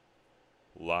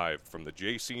Live from the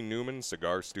J.C. Newman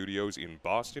Cigar Studios in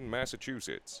Boston,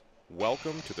 Massachusetts,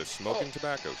 welcome to the Smokin'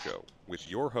 Tobacco Show with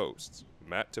your hosts,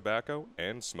 Matt Tabacco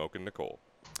and Smokin' Nicole.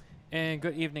 And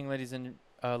good evening, ladies and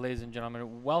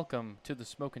gentlemen. Welcome to the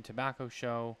Smokin' Tobacco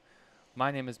Show.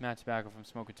 My name is Matt Tabacco from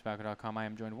SmokinTobacco.com. I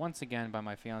am joined once again by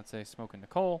my fiancée, Smokin'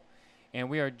 Nicole, and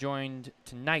we are joined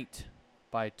tonight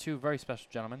by two very special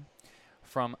gentlemen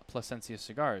from Plasencia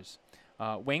Cigars.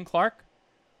 Wayne Clark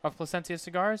of Plasencia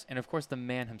Cigars, and of course the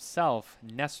man himself,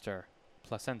 Nestor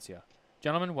Plasencia.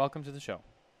 Gentlemen, welcome to the show.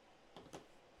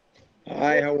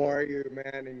 Hi, how are you,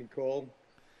 man, and Nicole?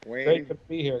 Wayne? Great to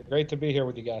be here. Great to be here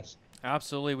with you guys.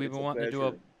 Absolutely, we've It's been a wanting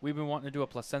to pleasure. do a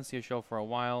Plasencia show for a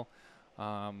while.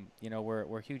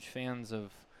 We're huge fans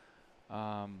of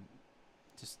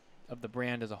just of the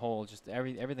brand as a whole, just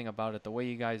everything about it, the way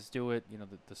you guys do it,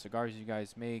 the cigars you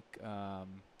guys make,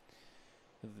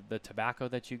 the tobacco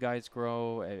that you guys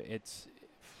grow.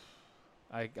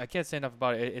 I can't say enough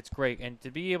about it. It's great, and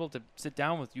to be able to sit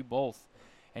down with you both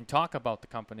and talk about the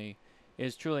company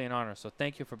is truly an honor. So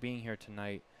thank you for being here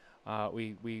tonight.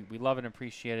 We love and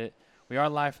appreciate it. We are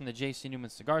live from the J.C.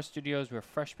 Newman Cigar Studios. We're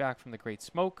fresh back from the Great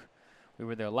Smoke. We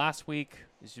were there last week.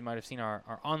 As you might have seen our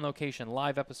on-location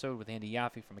live episode with Andy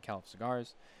Yaffe from McAuliffe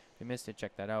Cigars. If you missed it,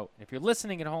 check that out. And if you're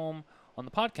listening at home on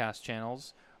the podcast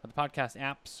channels or the podcast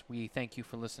apps, we thank you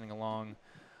for listening along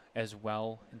as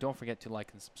well. And don't forget to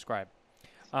like and subscribe.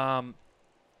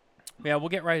 We'll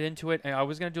get right into it. And I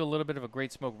was going to do a little bit of a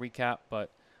Great Smoke recap, but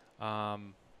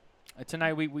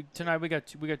tonight we got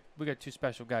two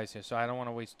special guys here, so I don't want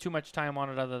to waste too much time on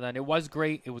it. Other than it was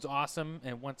great, it was awesome,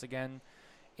 and once again,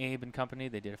 Abe and company,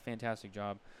 they did a fantastic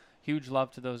job. Huge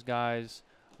love to those guys.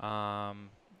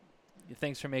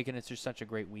 Thanks for making it just such a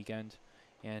great weekend,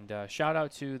 and shout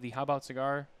out to the How About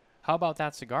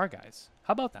That Cigar guys.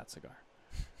 How about that cigar?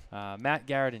 Matt,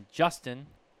 Garrett, and Justin.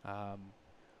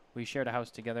 We shared a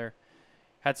house together.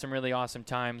 Had some really awesome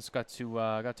times. Got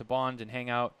to bond and hang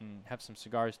out and have some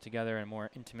cigars together in a more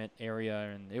intimate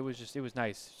area, and it was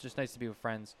nice. It's just nice to be with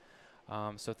friends.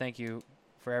 So thank you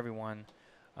for everyone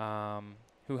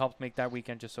who helped make that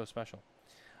weekend just so special.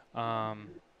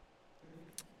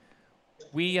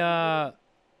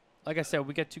 Like I said,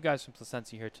 we got two guys from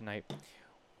Plasencia here tonight.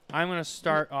 I'm gonna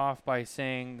start off by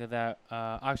saying that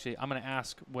actually I'm gonna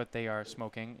ask what they are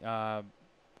smoking.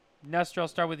 Nestor, I'll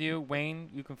start with you. Wayne,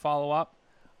 you can follow up.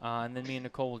 And then me and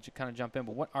Nicole will kind of jump in.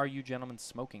 But what are you gentlemen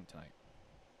smoking tonight?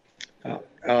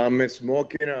 I'm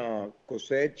smoking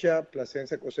Cosecha,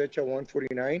 Plasencia Cosecha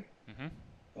 149.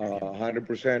 100%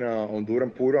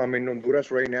 Honduran Puro. I'm in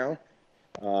Honduras right now.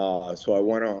 So I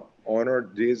want to honor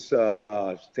this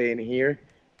staying here,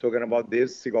 talking about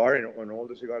this cigar and all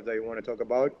the cigars that you want to talk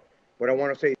about. But I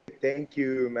want to say thank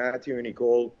you, Matthew and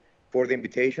Nicole, for the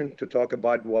invitation to talk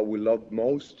about what we love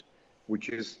most, which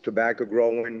is tobacco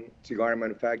growing, cigar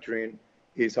manufacturing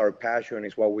is our passion,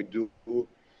 is what we do,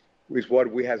 is what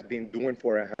we have been doing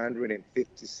for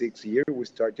 156 years. We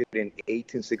started in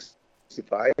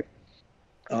 1865,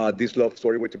 this love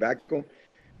story with tobacco.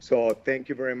 So thank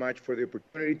you very much for the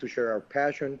opportunity to share our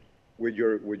passion with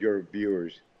your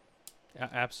viewers.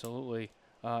 Absolutely.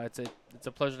 It's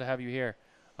a pleasure to have you here.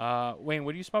 Wayne,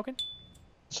 what are you smoking?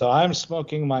 So I'm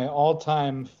smoking my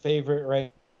all-time favorite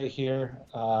right here,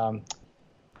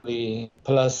 the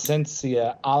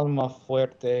Plasencia Alma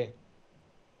Fuerte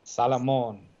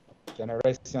Salamon,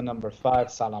 generation number 5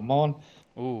 Salamon.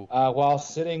 Ooh. While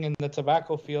sitting in the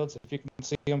tobacco fields, if you can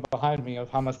see them behind me, of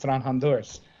Jamastran,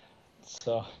 Honduras.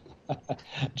 So,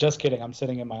 just kidding. I'm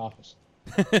sitting in my office.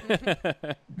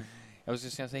 I was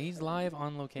just gonna say he's live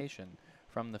on location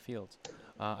from the fields.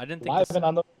 I didn't think Live and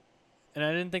on the. And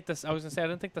I didn't think this. I was gonna say I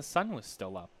didn't think the sun was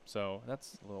still up, so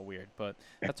that's a little weird, but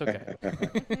that's okay.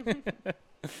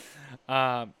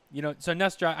 So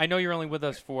Nestor, I know you're only with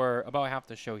us for about half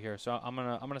the show here, so I'm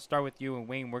gonna start with you, and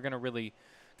Wayne, we're gonna really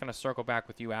kind of circle back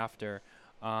with you after.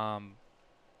 But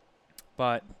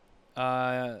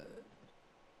where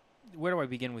do I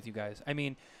begin with you guys? I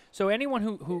mean, so anyone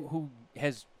who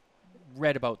has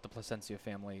read about the Plasencia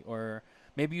family, or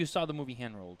maybe you saw the movie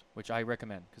Handrolled, which I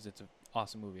recommend because it's an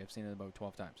awesome movie. I've seen it about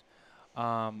 12 times.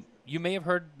 You may have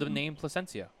heard the name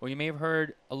Plasencia, or you may have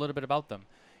heard a little bit about them.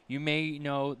 You may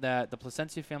know that the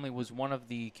Plasencia family was one of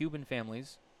the Cuban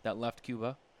families that left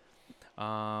Cuba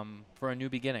for a new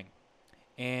beginning.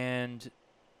 And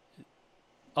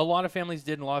a lot of families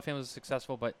did, and a lot of families are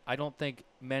successful, but I don't think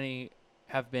many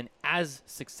have been as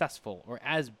successful or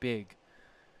as big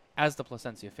as the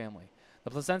Plasencia family. The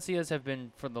Plasencias have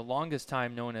been, for the longest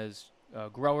time, known as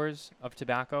growers of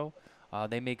tobacco.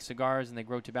 They make cigars and they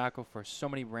grow tobacco for so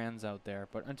many brands out there.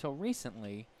 But until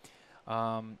recently,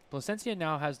 Plasencia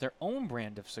now has their own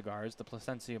brand of cigars, the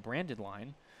Plasencia branded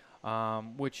line,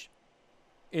 which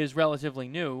is relatively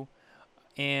new,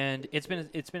 and it's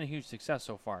been a huge success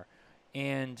so far.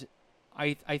 And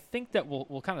I think that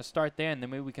we'll kind of start there, and then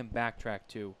maybe we can backtrack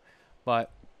too.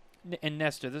 But and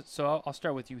Nestor, so I'll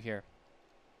start with you here.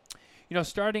 You know,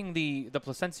 starting the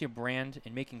Plasencia brand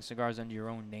and making cigars under your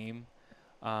own name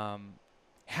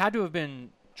had to have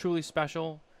been truly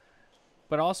special,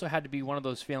 but also had to be one of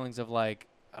those feelings of like,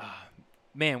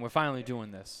 man, we're finally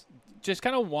doing this. Just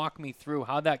kind of walk me through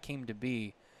how that came to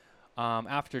be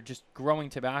after just growing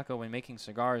tobacco and making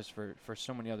cigars for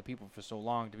so many other people for so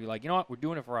long, to be like, you know what, we're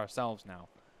doing it for ourselves now.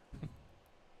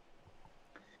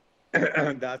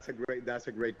 That's a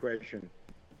great question.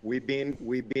 We've been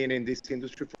in this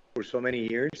industry for so many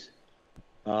years,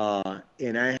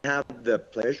 and I have the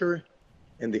pleasure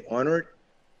and the honor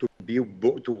to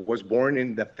was born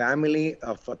in the family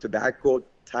of tobacco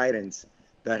titans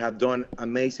that have done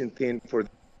amazing things for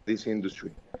this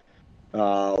industry.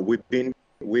 We've been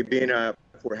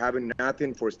for having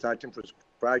nothing, for starting from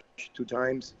scratch 2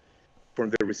 times,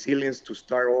 from the resilience to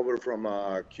start over from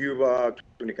Cuba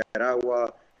to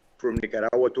Nicaragua, from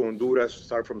Nicaragua to Honduras,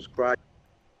 start from scratch,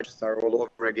 start all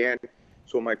over again.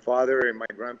 So my father and my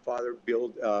grandfather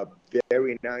built a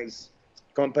very nice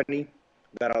company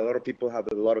that a lot of people have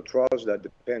a lot of trust. That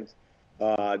depends.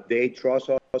 They trust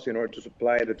us in order to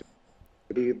supply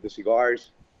the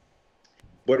cigars.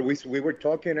 But we were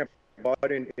talking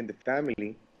about in the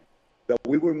family that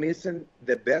we were missing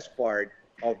the best part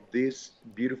of this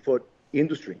beautiful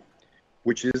industry,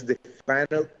 which is the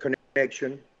final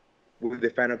connection with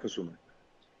the final consumer.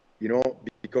 You know,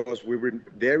 because we were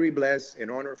very blessed and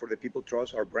honored for the people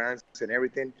trust our brands and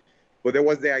everything. But there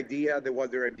was their idea,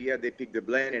 they picked the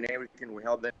blend and everything. We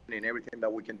help them in everything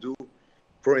that we can do.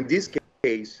 For in this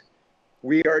case,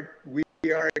 we are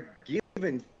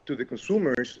giving to the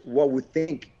consumers what we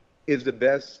think is the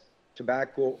best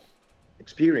tobacco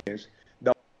experience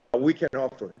that we can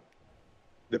offer.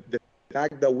 The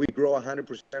fact that we grow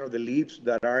 100% of the leaves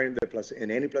that are in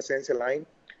any Plasencia line,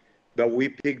 that we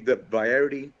pick the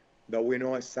variety, that we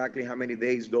know exactly how many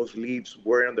days those leaves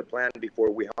were on the plant before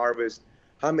we harvest,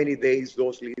 how many days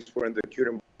those leaves were in the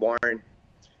curing barn,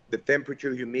 the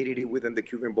temperature, humidity within the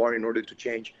curing barn in order to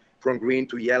change from green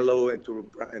to yellow and to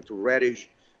reddish.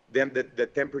 Then the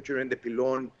temperature in the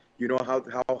pilon, you know how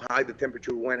high the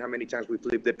temperature went, how many times we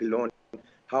flipped the pilon,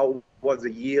 how was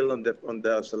the yield on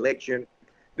the selection,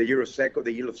 the yellow seco,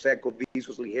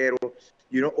 visos ligero,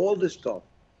 you know, all this stuff.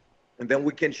 And then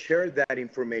we can share that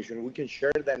information, we can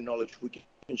share that knowledge, we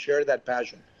can share that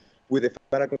passion with the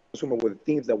final consumer, with the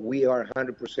things that we are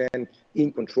 100%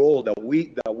 in control, that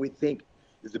we think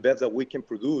is the best that we can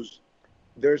produce.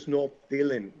 There's no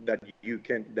feeling that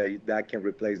that can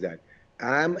replace that.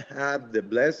 I'm have the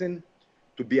blessing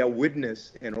to be a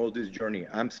witness in all this journey.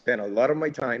 I'm spent a lot of my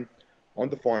time on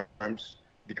the farms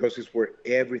because it's where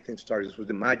everything starts. It's where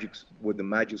the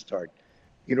magic start.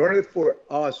 In order for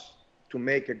us to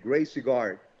make a great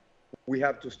cigar, we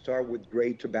have to start with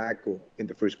great tobacco in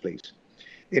the first place.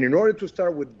 And in order to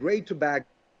start with great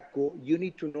tobacco, you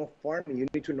need to know farming, you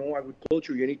need to know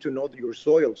agriculture, you need to know your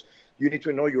soils, you need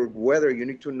to know your weather, you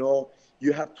need to know,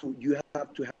 you have to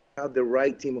have the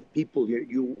right team of people.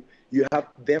 You have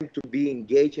them to be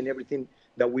engaged in everything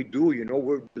that we do. You know,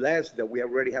 we're blessed that we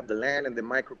already have the land and the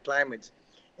microclimates,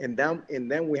 and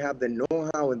then we have the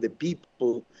know-how and the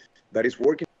people that is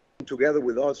working together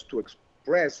with us to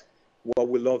express what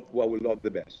we love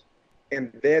the best.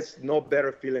 And there's no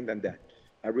better feeling than that.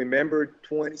 I remember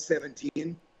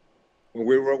 2017 when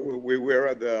we were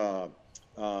at the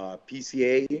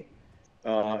PCA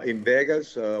in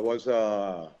Vegas. Was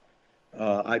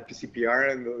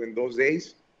IPCPR in those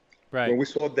days. Right. When we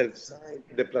saw the sign,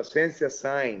 the Plasencia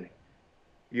sign,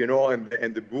 you know,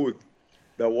 and the booth,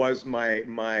 that was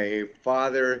my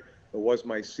father, that was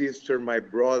my sister, my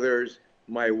brothers,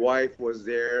 my wife was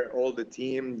there, all the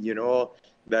team, you know,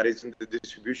 that is in the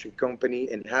distribution company,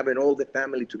 and having all the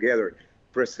family together,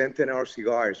 presenting our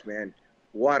cigars, man,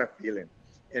 what a feeling.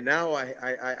 And now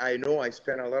I know I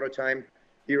spent a lot of time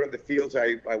here in the fields.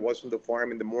 I was on the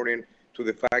farm in the morning to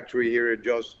the factory here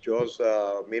just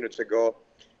minutes ago.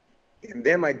 And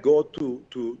then I go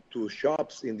to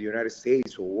shops in the United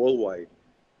States or worldwide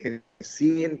and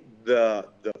seeing the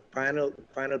final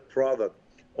product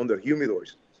on the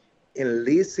humidors and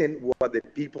listen what the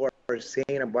people are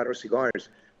saying about our cigars,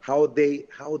 how they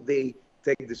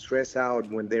take the stress out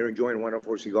when they're enjoying one of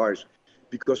our cigars.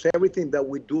 Because everything that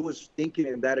we do is thinking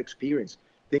in that experience,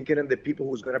 thinking in the people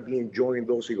who's going to be enjoying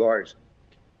those cigars.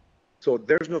 So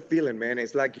there's no feeling, man.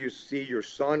 It's like you see your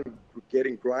son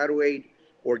getting graduate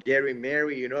or Gary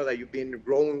Mary, you know, that you've been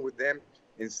growing with them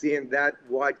and seeing that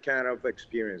what kind of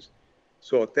experience.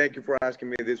 So thank you for asking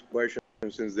me this question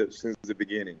since the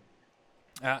beginning.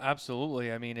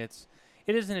 Absolutely. I mean, it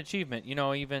is an achievement. You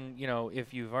know, even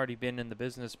if you've already been in the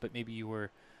business, but maybe you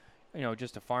were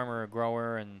just a farmer, a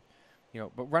grower, and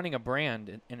but running a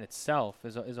brand in itself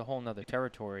is a whole nother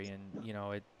territory, and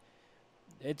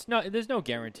it's not. There's no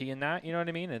guarantee in that. You know what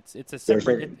I mean? It's a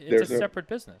separate. It's a separate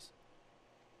business.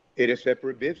 It is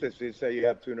separate business. It's you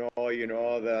have to know,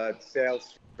 the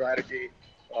sales strategy,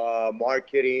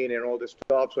 marketing, and all this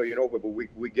stuff. So but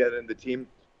we get in the team,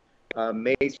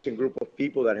 amazing group of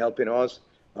people that helping us.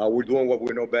 We're doing what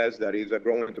we know best, that is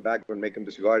growing tobacco and making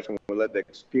the cigars, and we let the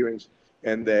experience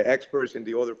and the experts in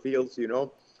the other fields,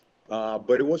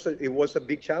 But it was a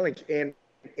big challenge,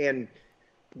 and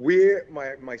we're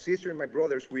my sister and my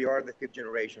brothers. We are the fifth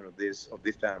generation of this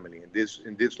family,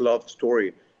 in this love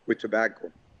story with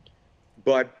tobacco.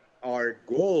 But our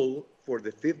goal for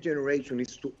the fifth generation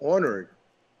is to honor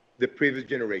the previous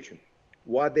generation,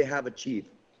 what they have achieved,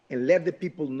 and let the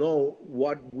people know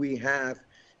what we have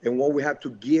and what we have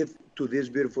to give to this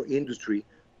beautiful industry.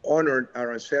 Honor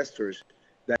our ancestors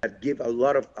that give a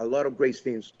lot of great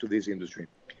things to this industry,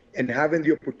 and having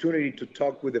the opportunity to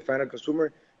talk with the final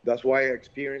consumer. That's why I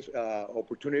experience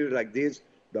opportunities like this,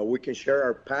 that we can share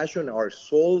our passion, our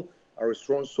soul, our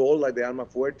strong soul, like the Alma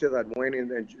Fuerte that Wayne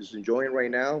is enjoying right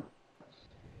now.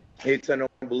 It's an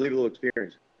unbelievable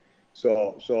experience.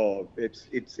 So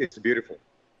it's beautiful.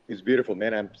 It's beautiful,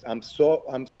 man. I'm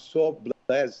so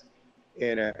blessed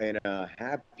and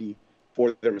happy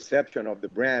for the reception of the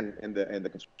brand and the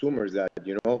consumers, that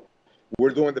we're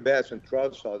doing the best, and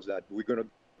trust us that we're gonna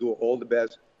do all the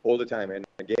best all the time, and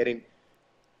getting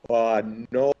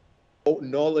no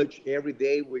knowledge every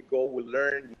day. We go, we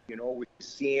learn. We're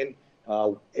seeing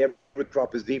every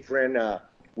crop is different.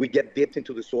 We get dipped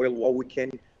into the soil, what we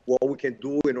can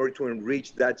do in order to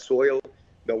enrich that soil,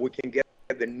 that we can get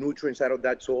the nutrients out of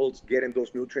that soil, getting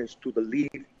those nutrients to the leaf.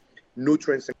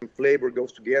 Nutrients and flavor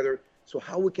goes together. So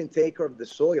how we can take care of the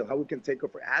soil, how we can take care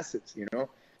of our assets,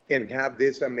 and have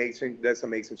this amazing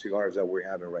cigars that we're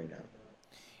having right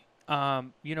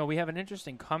now. We have an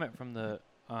interesting comment from the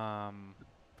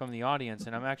audience,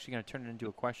 and I'm actually going to turn it into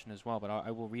a question as well, but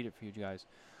I will read it for you guys.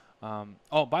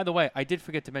 Oh, by the way, I did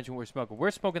forget to mention what we're smoking.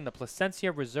 We're smoking the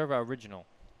Plasencia Reserva Original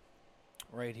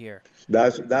right here.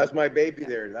 That's my baby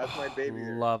there. That's my baby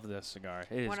there. Love this cigar.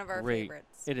 It is one of our great.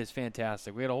 favorites. It is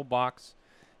fantastic. We had a whole box.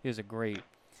 It is a great.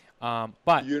 But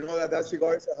that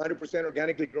cigar is 100%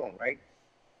 organically grown, right?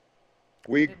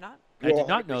 I did not. I did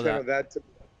not know that.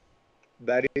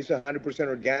 That is 100%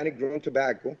 organic grown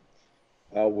tobacco,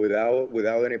 without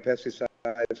any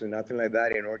pesticides and nothing like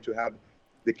that, in order to have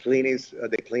the cleanest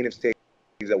taste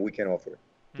that we can offer.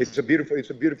 Mm-hmm. It's a beautiful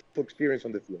experience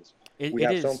on the fields. We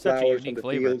have sunflowers on the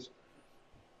fields.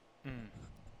 Mm.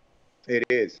 It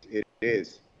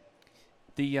is.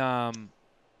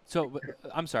 So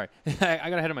I'm sorry, I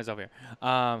got ahead of myself here.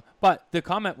 But the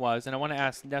comment was, and I want to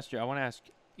ask Nestor. I want to ask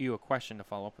you a question to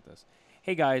follow up with this.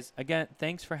 Hey guys, again,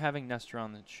 thanks for having Nestor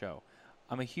on the show.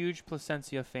 I'm a huge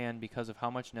Plasencia fan because of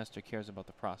how much Nestor cares about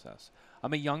the process.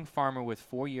 I'm a young farmer with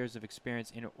 4 years of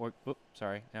experience in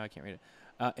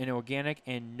in organic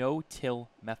and no-till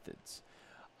methods.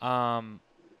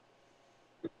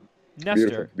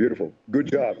 Nestor, beautiful, good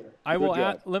job.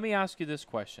 Let me ask you this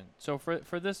question. So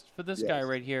for this yes. guy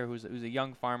right here, who's a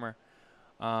young farmer,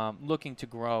 looking to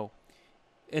grow,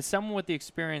 as someone with the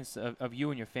experience of you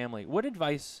and your family, what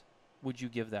advice would you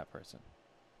give that person?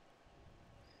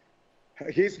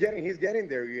 He's getting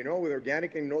there, with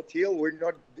organic and no-till. We're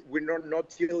not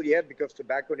no-till yet, because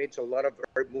tobacco needs a lot of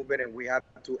herb movement, and we have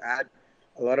to add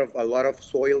a lot of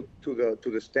soil to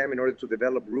the stem in order to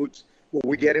develop roots. Well,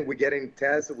 we get in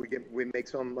tests. We make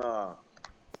some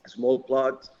small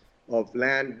plots of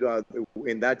land.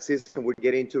 In that system, we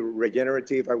get into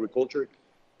regenerative agriculture.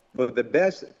 But the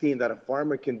best thing that a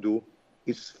farmer can do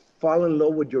is fall in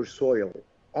love with your soil,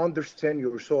 understand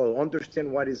your soil, understand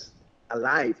what is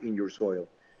alive in your soil.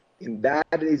 And that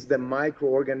is the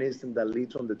microorganism that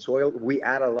lives on the soil. We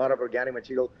add a lot of organic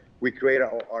material. We create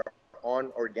our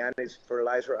own organic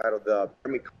fertilizer out of the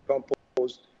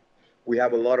vermicompost. We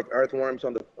have a lot of earthworms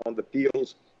on the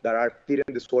fields that are feeding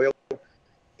the soil.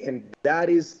 And that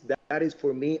is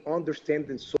for me,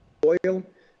 understanding soil,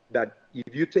 that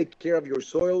if you take care of your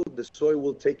soil, the soil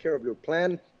will take care of your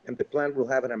plant, and the plant will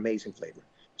have an amazing flavor.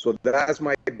 So that's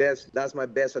my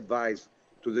best advice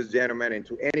to this gentleman and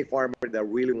to any farmer that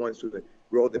really wants to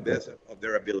grow the best of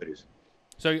their abilities.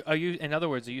 So are you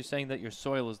saying that your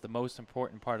soil is the most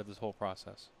important part of this whole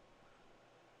process?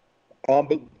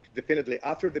 But definitely.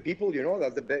 After the people,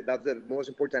 that's the most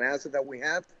important asset that we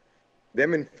have.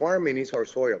 Them in farming is our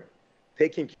soil.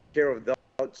 Taking care of that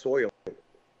soil.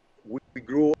 We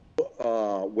grew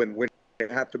when we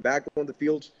have tobacco on the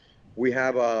fields, we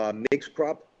have a mixed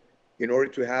crop in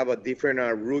order to have a different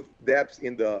root depth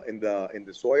in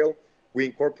the soil. We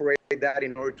incorporate that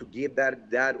in order to give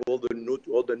that all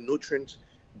the nutrients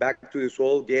back to the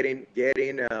soil, getting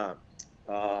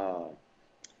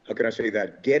how can I say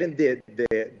that? Getting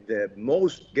the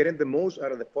most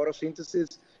out of the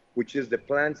photosynthesis, which is the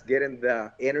plants getting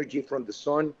the energy from the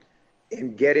sun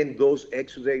and getting those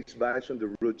exudates back on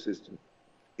the root system.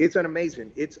 It's an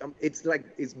amazing. It's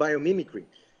biomimicry.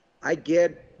 I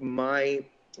get my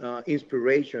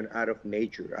inspiration out of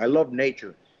nature. I love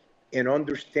nature and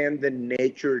understand the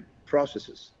nature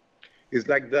processes. It's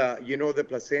like the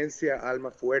Plasencia,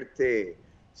 Alma Fuerte,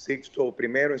 Sixto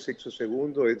Primero and Sixto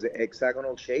Segundo is the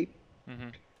hexagonal shape. Mm-hmm.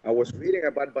 I was reading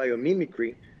about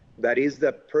biomimicry. That is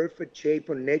the perfect shape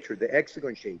of nature, the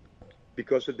hexagon shape,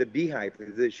 because of the beehive,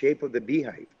 the shape of the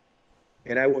beehive.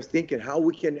 And I was thinking how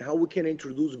we can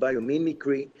introduce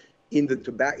biomimicry in the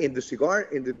tobacco, in the cigar,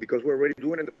 because we're already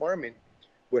doing it in the farming,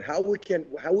 but how we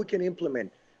can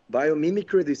implement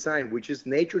biomimicry design, which is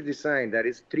nature design, that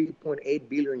is 3.8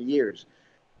 billion years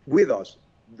with us.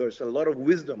 There's a lot of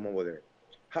wisdom over there.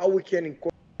 How we can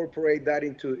incorporate that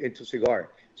into cigar.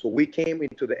 So we came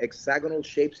into the hexagonal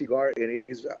shaped cigar, and it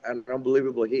is an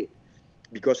unbelievable hit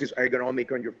because it's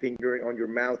ergonomic on your finger, on your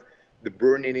mouth. The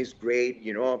burning is great,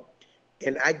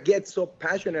 And I get so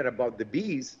passionate about the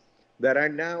bees that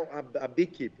I'm now a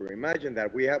beekeeper. Imagine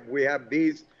that we have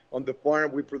bees on the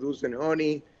farm. We producing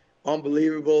honey.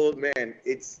 Unbelievable, man.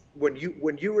 It's when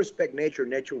you respect nature,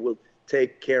 nature will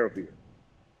take care of you.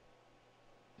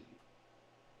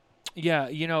 Yeah,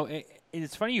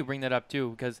 it's funny you bring that up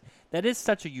too, because that is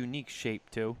such a unique shape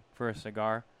too for a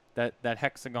cigar. That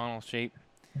hexagonal shape.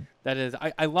 That is,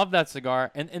 I love that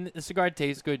cigar, and the cigar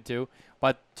tastes good too.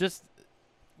 But just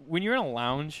when you're in a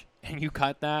lounge and you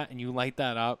cut that and you light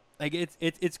that up, like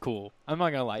it's cool. I'm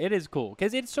not gonna lie, it is cool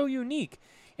because it's so unique.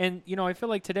 And I feel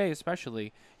like today,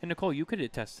 especially, and Nicole, you could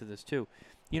attest to this too.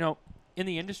 In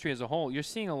the industry as a whole, you're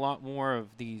seeing a lot more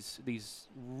of these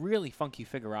really funky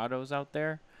figurados out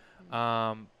there.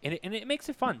 And it makes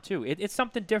it fun too. It's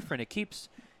something different. It keeps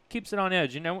it on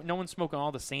edge. No one's smoking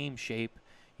all the same shape.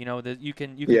 That you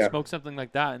can smoke something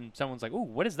like that, and someone's like, "Ooh,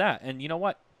 what is that?" And you know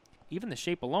what? Even the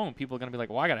shape alone, people are gonna be like,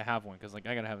 "Well, I gotta have one because I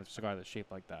gotta have a cigar that's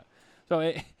shaped like that." So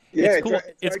it's cool.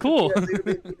 It's cool.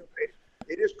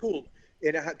 It is cool,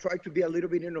 and I try to be a little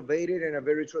bit innovative in a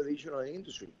very traditional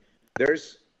industry.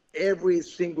 There's every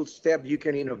single step you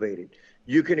can innovate it,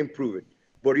 you can improve it,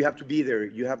 but you have to be there.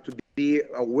 You have to be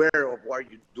aware of what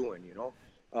you're doing,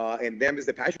 and then is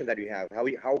the passion that you have.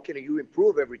 How can you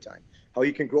improve every time? How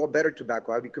you can grow better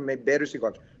tobacco? How you can make better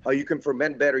cigars? How you can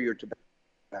ferment better your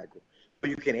tobacco? How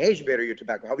you can age better your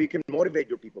tobacco? How you can motivate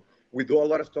your people? We do a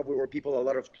lot of stuff with our people, a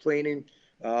lot of training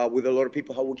with a lot of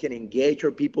people. How we can engage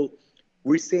our people?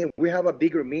 We're saying we have a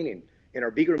bigger meaning, and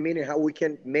our bigger meaning how we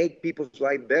can make people's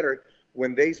life better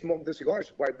when they smoke the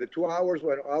cigars. Why the 2 hours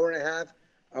or an hour and a half?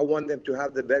 I want them to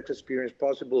have the best experience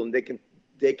possible, and they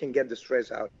can get the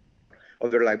stress out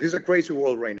of their life. This is a crazy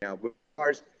world right now, but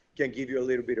cigars can give you a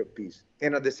little bit of peace.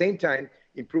 And at the same time,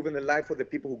 improving the life of the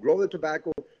people who grow the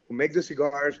tobacco, who make the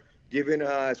cigars, giving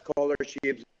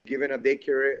scholarships, giving a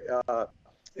daycare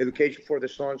education for the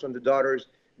sons and the daughters,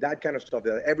 that kind of stuff.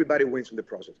 That everybody wins in the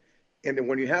process. And then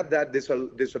when you have that,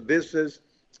 there's a business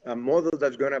model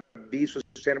that's going to be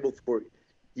sustainable for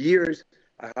years.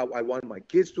 I want my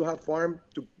kids to have farm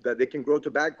that they can grow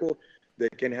tobacco, they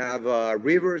can have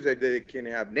rivers, that they can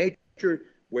have nature,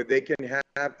 where they can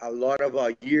have a lot of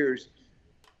years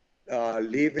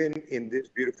living in this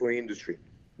beautiful industry.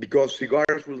 Because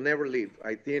cigars will never leave.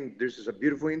 I think this is a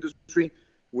beautiful industry.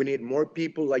 We need more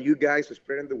people like you guys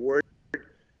spreading the word.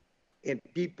 And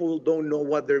people don't know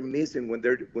what they're missing when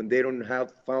they don't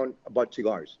have found about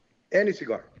cigars. Any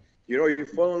cigar. You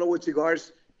fall in love with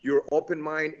cigars. You're open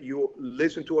mind. You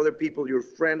listen to other people. You're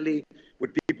friendly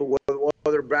with people with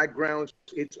other backgrounds.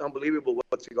 It's unbelievable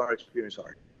what cigar experience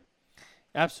are.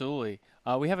 Absolutely.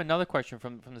 We have another question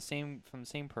from the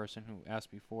same person who asked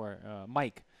before,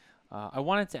 Mike. I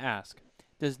wanted to ask,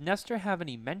 does Nestor have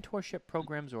any mentorship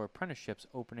programs or apprenticeships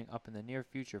opening up in the near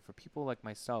future for people like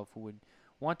myself who would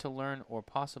want to learn or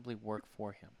possibly work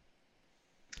for him?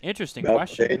 Interesting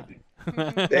question.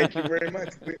 Thank you very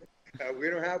much. We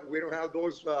don't have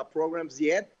those programs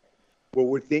yet, but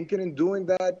we're thinking and doing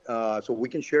that so we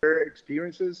can share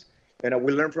experiences and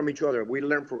we learn from each other. We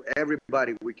learn from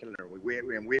everybody. We can learn.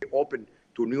 We're open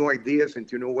to new ideas and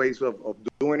to new ways of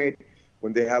doing it.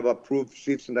 when they have a proof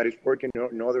system that is working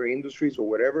in other industries or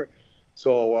whatever.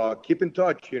 So keep in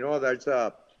touch. There's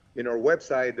in our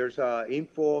website, there's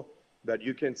info that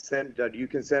you can send,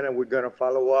 and we're gonna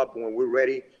follow up when we're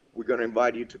ready. We're gonna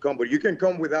invite you to come, but you can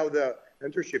come without the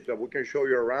mentorship. That we can show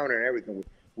you around and everything.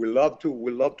 We love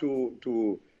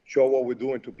to show what we're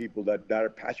doing to people that are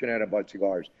passionate about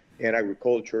cigars and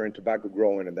agriculture and tobacco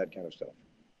growing and that kind of stuff.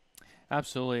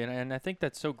 Absolutely, and I think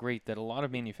that's so great that a lot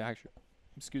of manufacturers,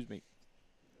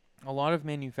 a lot of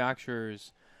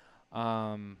manufacturers,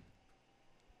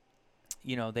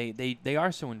 they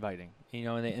are so inviting,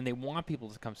 and they want people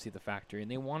to come see the factory,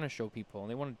 and they want to show people, and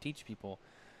they want to teach people,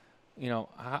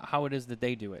 how it is that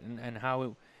they do it, and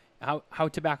how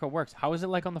tobacco works. How is it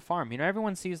like on the farm?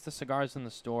 Everyone sees the cigars in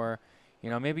the store.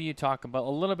 Maybe you talk about a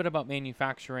little bit about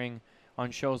manufacturing on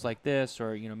shows like this,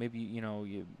 or maybe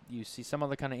you see some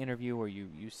other kind of interview, or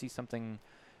you see something,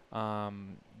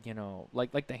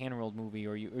 like the hand rolled movie,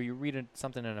 or you read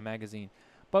something in a magazine.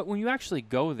 But when you actually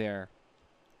go there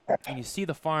and you see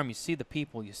the farm, you see the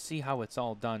people, you see how it's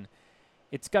all done,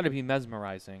 it's got to be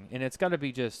mesmerizing, and it's got to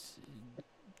be just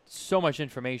so much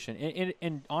information.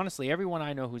 And honestly, everyone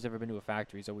I know who's ever been to a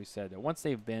factory has always said that once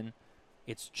they've been,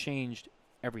 it's changed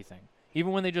everything.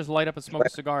 Even when they just light up and smoke a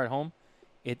cigar at home,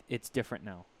 it's different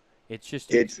now. It's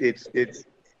just it's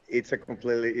a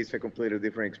completely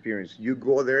different experience. You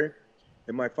go there,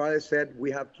 and my father said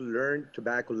we have to learn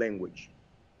tobacco language.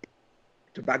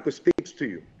 Tobacco speaks to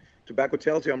you. Tobacco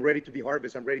tells you, I'm ready to be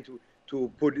harvested. I'm ready to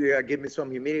put give me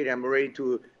some humidity. I'm ready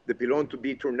to the pilon to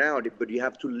be turned out. But you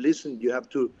have to listen. You have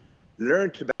to learn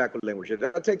tobacco language.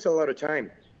 That takes a lot of time,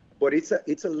 but it's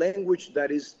a language that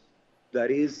is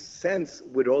sensed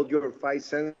with all your five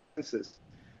senses.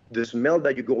 The smell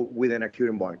that you go within a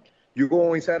curing barn. You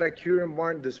go inside a curing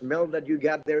barn, the smell that you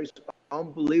got there is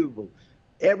unbelievable.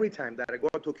 Every time that I go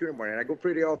to a curing barn, and I go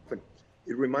pretty often,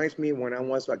 it reminds me when I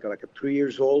was like a 3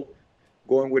 years old,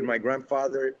 going with my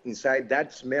grandfather inside.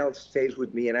 That smell stays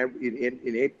with me, and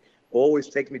it always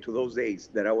takes me to those days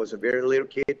that I was a very little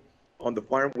kid on the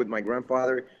farm with my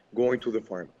grandfather going to the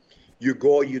farm. You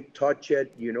go, you touch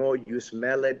it, you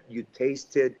smell it, you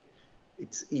taste it.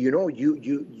 It's you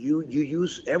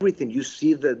use everything. You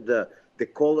see the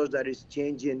colors that is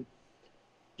changing.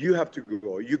 You have to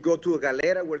go. You go to a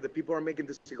galera where the people are making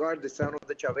the cigar, the sound of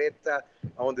the chaveta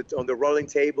on the rolling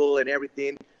table and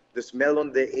everything. The smell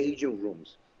on the aging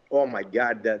rooms. Oh my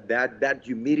God, that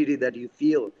humidity that you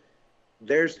feel.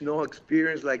 There's no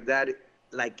experience like that,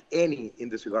 like any in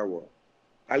the cigar world.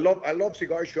 I love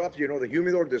cigar shops. The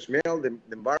humidor, the smell, the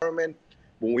environment.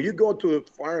 But when you go to the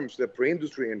farms, the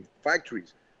pre-industry and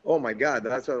factories, oh my God,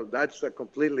 that's a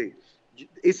completely.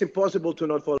 It's impossible to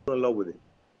not fall in love with it.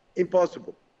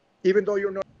 Impossible, even though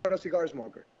you're not a cigar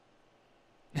smoker.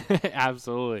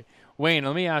 Absolutely. Wayne,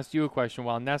 let me ask you a question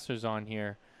while Nestor's on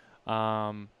here,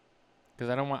 because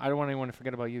I don't want anyone to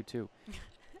forget about you too.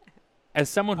 As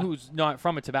someone who's not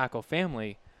from a tobacco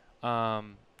family,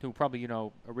 who probably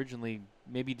originally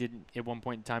maybe didn't at one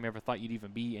point in time ever thought you'd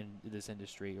even be in this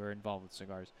industry or involved with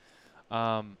cigars.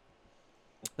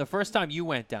 The first time you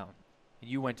went down,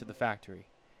 you went to the factory.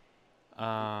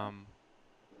 What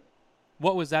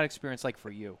was that experience like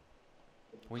for you?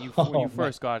 When you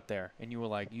first got there and you were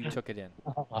like, you took it in.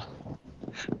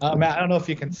 Man, I don't know if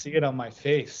you can see it on my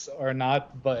face or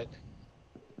not, but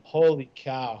holy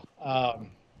cow. I've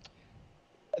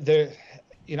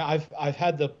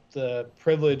had the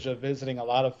privilege of visiting a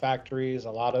lot of factories,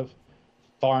 a lot of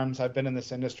farms. I've been in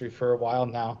this industry for a while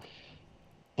now,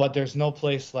 but there's no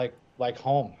place like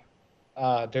home.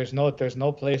 There's no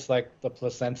place like the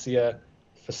Plasencia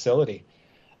facility.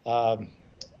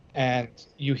 And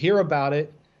you hear about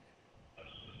it.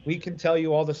 We can tell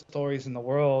you all the stories in the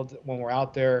world when we're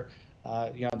out there,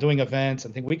 doing events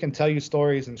and things. We can tell you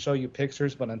stories and show you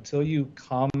pictures, but until you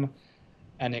come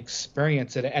and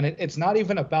experience it, and it's not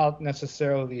even about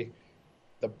necessarily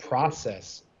the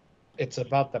process. It's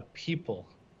about the people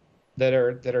that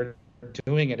are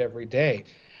doing it every day.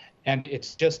 And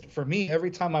it's just, for me,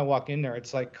 every time I walk in there,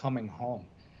 it's like coming home.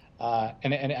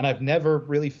 And I've never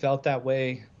really felt that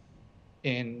way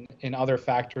in other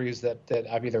factories that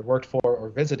I've either worked for or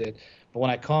visited. But when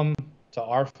I come to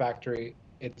our factory,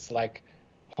 it's like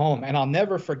home. And I'll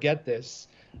never forget this.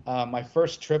 My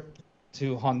first trip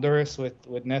to Honduras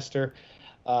with Nestor,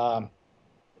 I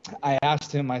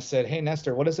asked him, I said, hey,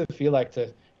 Nestor, what does it feel like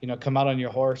to, come out on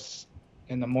your horse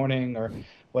in the morning or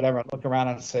whatever, and look around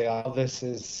and say, oh, this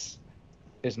is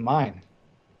mine?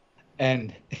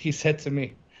 And he said to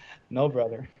me, no,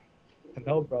 brother.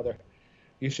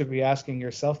 You should be asking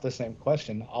yourself the same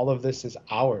question. All of this is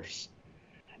ours.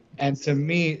 And to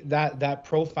me, that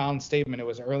profound statement, it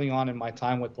was early on in my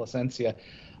time with Plasencia,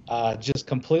 just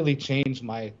completely changed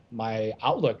my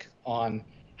outlook on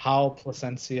how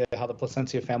the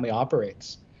Plasencia family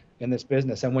operates in this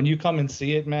business. And when you come and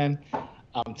see it, man,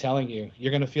 I'm telling you,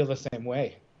 you're gonna feel the same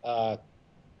way.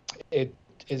 It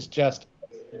is just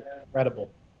incredible,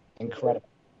 incredible.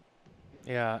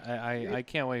 Yeah, I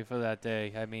can't wait for that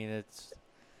day. I mean, it's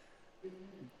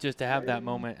just to have that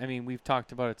moment. I mean, we've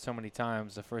talked about it so many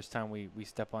times. The first time we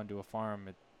step onto a farm,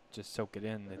 just soak it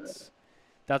in.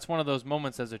 That's one of those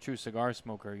moments as a true cigar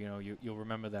smoker. You know, you'll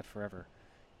remember that forever.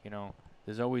 You know,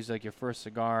 there's always like your first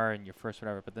cigar and your first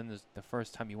whatever, but then there's the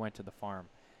first time you went to the farm,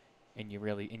 and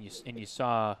you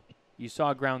saw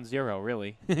ground zero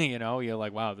really. You know, you're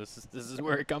like, wow, this is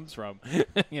where it comes from.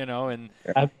 You know, and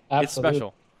it's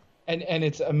special. And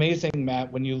it's amazing,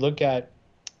 Matt, when you look at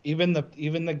even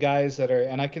the guys that are,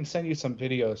 and I can send you some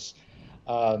videos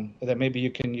that maybe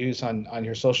you can use on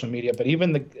your social media, but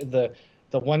even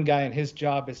the one guy, and his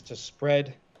job is to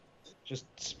spread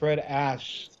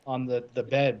ash on the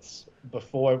beds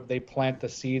before they plant the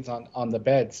seeds on the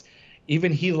beds.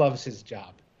 Even he loves his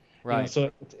job. Right. You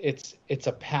know, so it's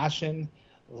a passion,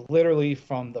 literally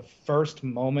from the first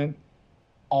moment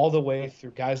all the way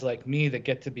through guys like me that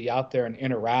get to be out there and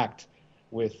interact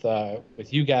with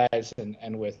you guys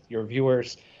and with your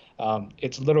viewers.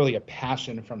 It's literally a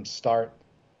passion from start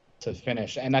to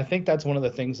finish. And I think that's one of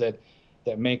the things that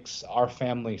makes our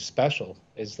family special,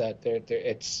 is that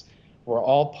we're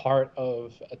all part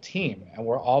of a team, and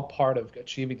we're all part of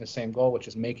achieving the same goal, which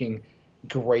is making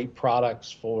great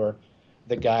products for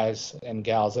the guys and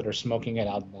gals that are smoking it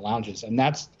out in the lounges. And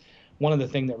that's one of the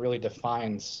things that really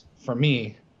defines, for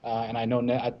me, and I know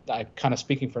I kind of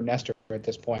speaking for Nestor at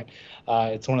this point,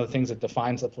 it's one of the things that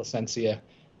defines the Plasencia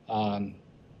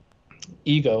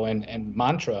ego and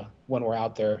mantra when we're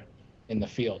out there in the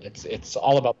field. It's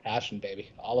all about passion,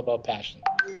 baby. All about passion.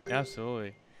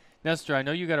 Absolutely. Nestor, I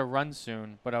know you got to run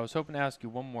soon, but I was hoping to ask you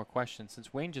one more question.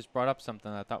 Since Wayne just brought up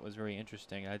something I thought was very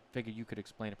interesting, I figured you could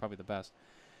explain it probably the best.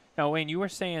 Now, Wayne, you were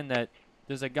saying that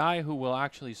there's a guy who will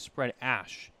actually spread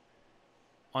ash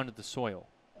onto the soil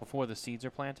before the seeds are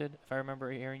planted, if I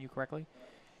remember hearing you correctly.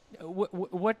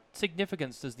 What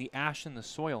significance does the ash in the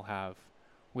soil have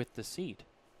with the seed?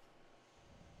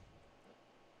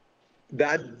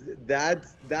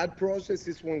 That process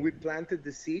is when we planted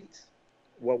the seeds.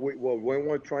 What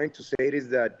we're trying to say is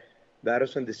that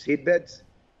is on the seed beds.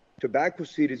 Tobacco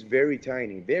seed is very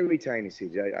tiny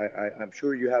seeds. I'm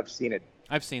sure you have seen it.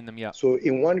 I've seen them, yeah. So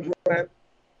in 1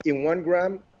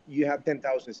 gram, you have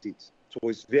 10,000 seeds. So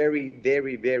it's very,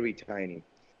 very, very tiny.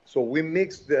 So we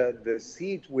mix the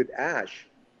seeds with ash.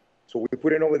 So we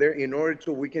put it over there in order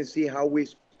so we can see how we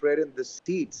spread the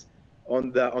seeds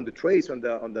on the trays, on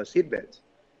the seed beds,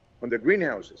 on the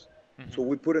greenhouses. Mm-hmm. So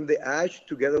we put in the ash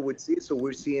together with seeds. So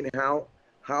we're seeing how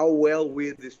well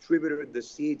we distributed the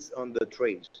seeds on the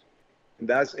trays.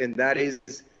 And that is,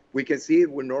 we can see it,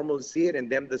 we normally see it, and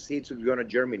then the seeds are going to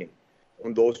germinate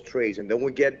on those trays. And then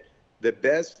we get the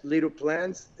best little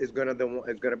plants is going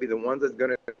to be the ones that's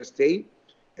going to stay.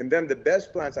 And then the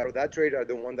best plants out of that tray are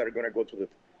the ones that are going to go to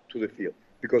the field,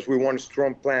 because we want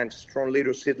strong plants, strong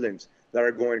little seedlings that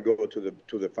are going to go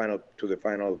to the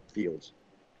final fields.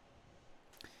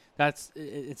 That's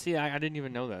it. See, I didn't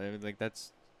even know that. Like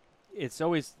that's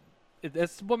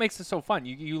what makes it so fun.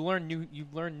 You learn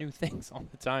new things all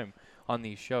the time on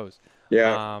these shows.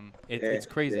 Yeah. It's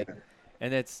crazy, yeah.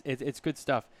 And it's good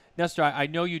stuff. Nestor, I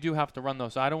know you do have to run though,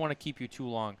 so I don't want to keep you too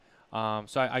long.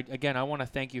 So I want to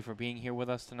thank you for being here with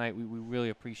us tonight. We really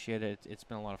appreciate it. It's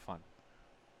been a lot of fun.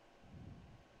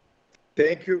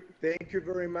 Thank you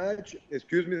very much.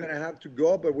 Excuse me that I have to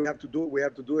go, but we have to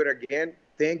do it again.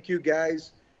 Thank you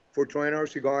guys for trying our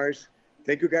cigars.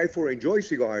 Thank you guys for enjoying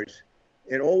cigars,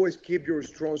 and always keep your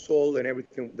strong soul in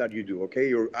everything that you do. Okay,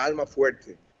 your alma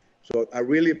fuerte. So I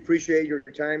really appreciate your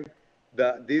time,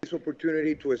 this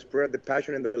opportunity to spread the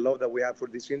passion and the love that we have for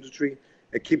this industry,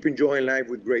 and keep enjoying life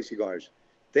with great cigars.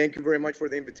 Thank you very much for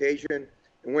the invitation,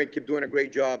 and Wayne, keep doing a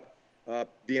great job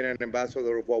being an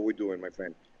ambassador of what we're doing, my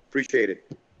friend. Appreciate it.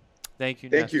 Thank you,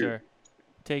 Nestor.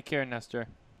 Take care, Nestor.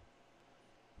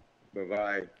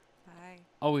 Bye-bye. Bye.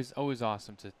 Always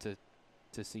awesome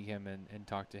to see him and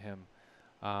talk to him.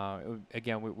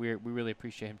 Again, we really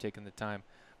appreciate him taking the time.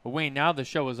 But Wayne, now the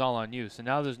show is all on you. So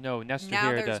now there's no Nestor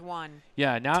now here. There's one.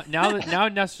 Yeah, now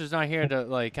Nestor's not here to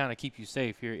like kind of keep you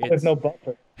safe here. There's no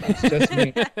buffer. It's just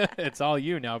me. It's all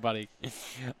you now, buddy.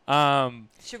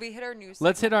 Should we hit our news?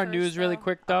 Let's hit our first, news really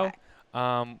quick though. Okay.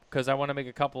 Because I want to make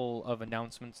a couple of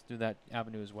announcements through that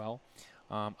avenue as well.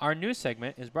 Our news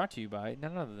segment is brought to you by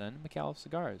none other than McAuliffe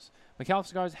Cigars. McAuliffe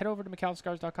Cigars, head over to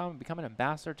McAuliffeCigars.com and become an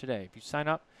ambassador today. If you sign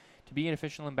up to be an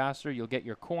official ambassador, you'll get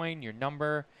your coin, your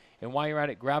number, and while you're at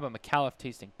it, grab a McAuliffe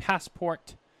tasting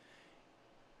passport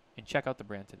and check out the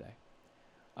brand today.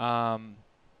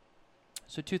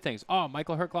 So 2 things. Oh,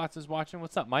 Michael Herklotz is watching.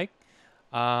 What's up, Mike?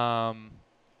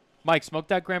 Mike, smoke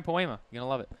that Grand Poema. You're going to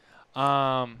love it.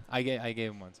 I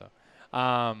gave him one, so.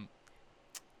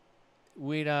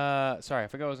 Sorry, I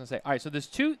forgot what I was gonna say. All right, so there's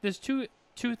two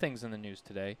things in the news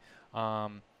today.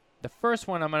 The first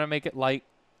one I'm gonna make it light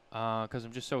because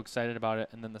I'm just so excited about it,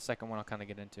 and then the second one I'll kind of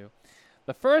get into.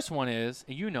 The first one is,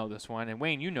 you know this one, and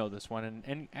Wayne, you know this one,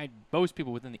 and most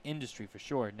people within the industry for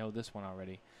sure know this one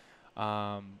already.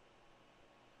 A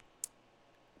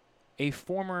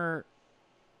former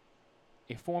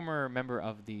member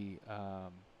of the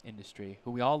industry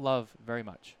who we all love very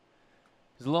much.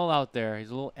 He's a little out there. He's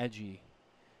a little edgy.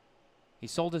 He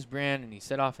sold his brand and he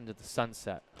set off into the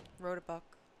sunset. Wrote a book.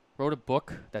 Wrote a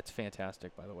book. That's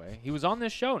fantastic, by the way. He was on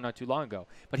this show not too long ago.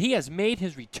 But he has made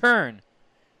his return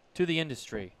to the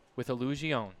industry with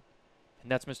Illusion. And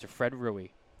that's Mr. Fred Rui.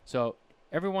 So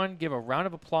everyone give a round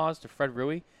of applause to Fred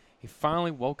Rui. He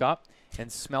finally woke up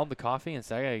and smelled the coffee and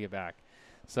said, I got to get back.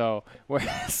 So we're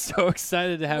so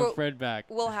excited to have Fred back.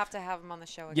 We'll have to have him on the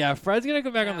show again. Yeah, Fred's going to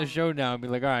come back on the show now and be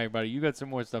like, all right, buddy, you got some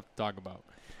more stuff to talk about.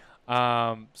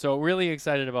 So really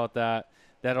excited about that.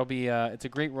 That'll be it's a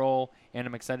great role, and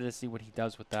I'm excited to see what he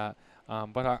does with that.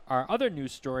 But our other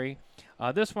news story,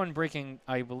 this one breaking,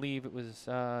 I believe it was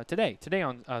today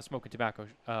on Smokin Tobacco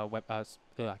I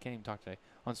can't even talk today,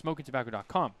 on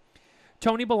SmokinTobacco.com.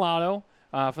 Tony Bellato,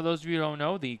 for those of you who don't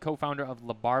know, the co-founder of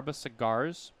La Barba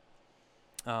Cigars,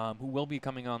 who will be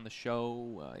coming on the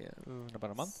show in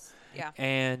about a month. Yeah.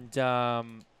 And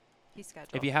he's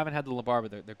scheduled. if you haven't had the La Barba,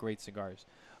 they're great cigars.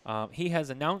 He has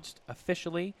announced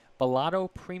officially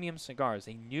Bellato Premium Cigars,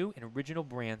 a new and original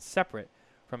brand separate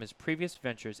from his previous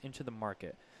ventures into the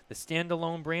market. The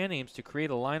standalone brand aims to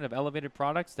create a line of elevated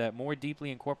products that more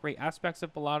deeply incorporate aspects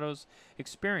of Bellato's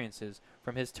experiences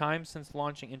from his time since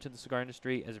launching into the cigar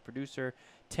industry as a producer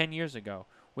 10 years ago.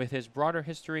 With his broader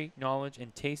history, knowledge,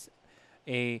 and taste,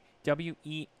 the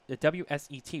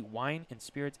WSET Wine and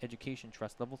Spirits Education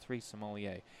Trust Level 3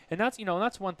 sommelier. And that's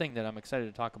one thing that I'm excited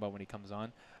to talk about when he comes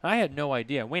on. I had no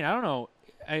idea. Wayne, I don't know.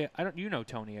 I don't. You know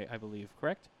Tony, I believe,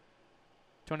 correct?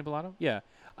 Tony Bellato? Yeah.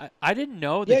 I didn't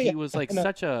know that he was like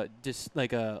such a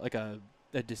a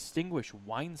distinguished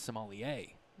wine sommelier.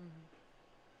 Mm-hmm.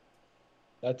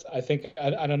 That's I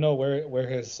don't know where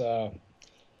his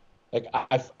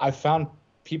I've found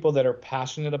people that are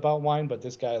passionate about wine, but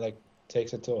this guy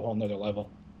takes it to a whole nother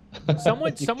level.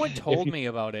 Someone told me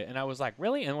about it, and I was like,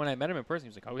 really? And when I met him in person, he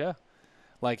was like, oh yeah,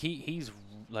 he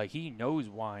knows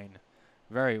wine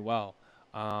very well,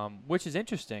 which is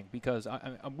interesting because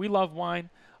we love wine,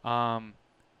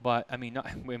 but we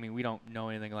don't know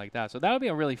anything like that. So that'll be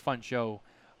a really fun show,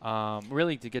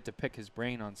 really to get to pick his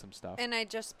brain on some stuff. And I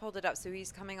just pulled it up, so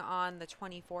he's coming on the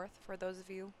 24th for those of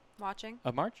you watching.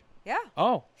 Of March? Yeah.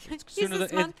 Oh, it's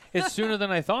sooner than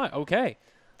I thought. Okay.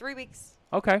 3 weeks.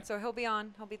 Okay. So he'll be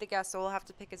on. He'll be the guest. So we'll have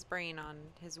to pick his brain on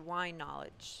his wine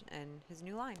knowledge and his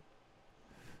new line.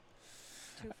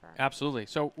 Too far. Absolutely.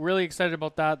 So really excited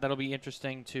about that. That'll be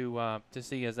interesting to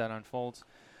see as that unfolds.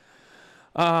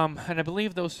 And I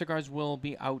believe those cigars will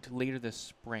be out later this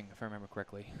spring, if I remember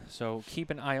correctly. So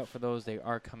keep an eye out for those. They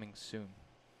are coming soon.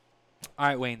 All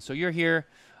right, Wayne. So you're here.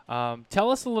 Tell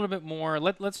us a little bit more.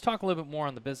 Let's talk a little bit more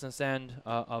on the business end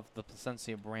of the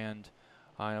Plasencia brand.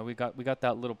 We got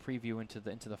that little preview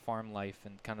into the farm life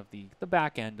and kind of the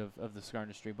back end of the cigar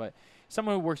industry, but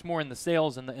someone who works more in the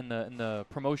sales and in the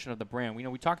promotion of the brand.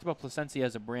 We talked about Plasencia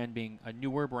as a brand being a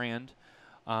newer brand,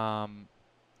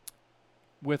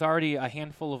 with already a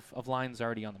handful of lines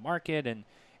already on the market and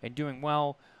doing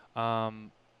well.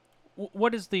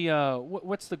 What's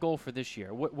the goal for this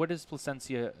year? What is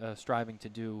Plasencia striving to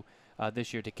do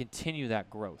this year to continue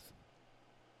that growth?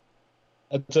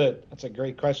 That's a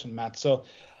great question, Matt. So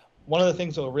one of the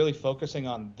things that we're really focusing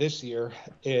on this year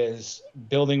is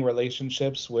building deeper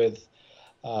relationships with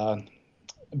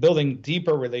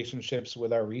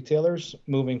our retailers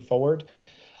moving forward.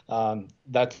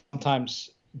 That's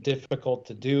sometimes difficult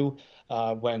to do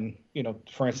when,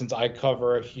 for instance, I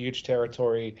cover a huge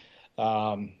territory.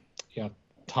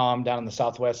 Tom down in the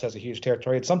Southwest has a huge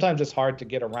territory. It's sometimes hard to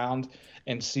get around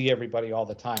and see everybody all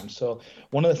the time. So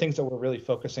one of the things that we're really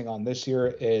focusing on this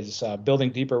year is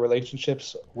building deeper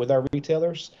relationships with our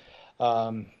retailers.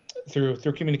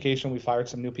 Through communication, we've hired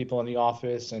some new people in the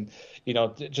office and,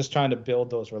 just trying to build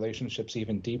those relationships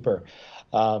even deeper.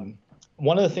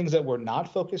 one of the things that we're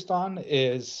not focused on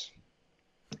is,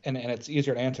 and it's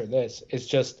easier to answer this, is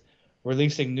just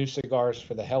releasing new cigars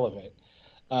for the hell of it.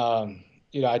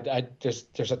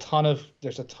 There's a ton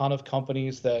of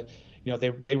companies that,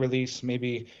 they release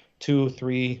maybe 2,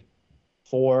 3,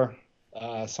 4,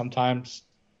 sometimes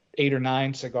 8 or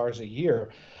 9 cigars a year,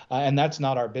 and that's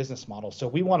not our business model. So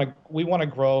we want to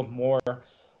grow more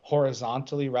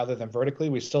horizontally rather than vertically.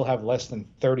 We still have less than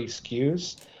 30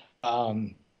 SKUs,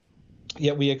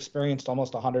 yet we experienced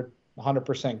almost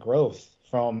 100% growth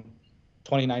from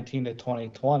 2019 to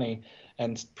 2020,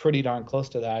 and pretty darn close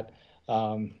to that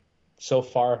so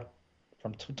far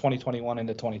from 2021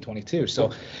 into 2022.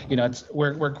 So,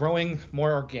 we're growing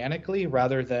more organically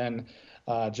rather than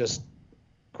just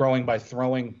growing by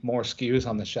throwing more SKUs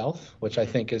on the shelf, which I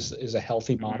think is a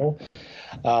healthy model.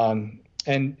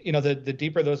 And the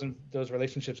deeper those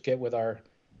relationships get with our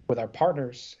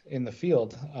partners in the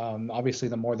field, obviously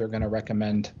the more they're going to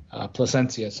recommend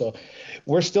Plasencia. So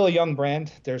we're still a young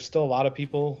brand. There's still a lot of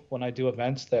people when I do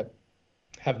events that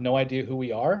have no idea who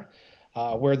we are.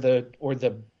 We're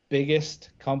the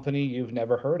biggest company you've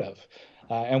never heard of,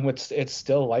 and it's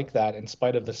still like that in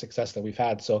spite of the success that we've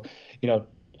had. So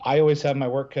I always have my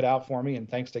work cut out for me, and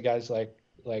thanks to guys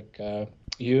like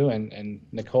you and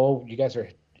Nicole, you guys are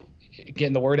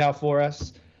getting the word out for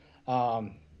us.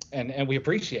 And we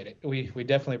appreciate it. We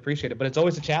definitely appreciate it, but it's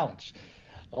always a challenge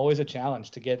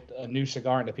to get a new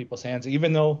cigar into people's hands.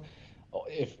 Even though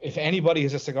if anybody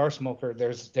is a cigar smoker,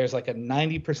 there's like a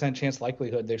 90%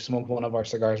 likelihood they've smoked one of our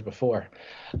cigars before.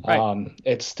 Right.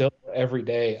 It's still every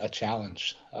day a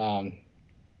challenge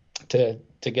to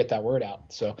get that word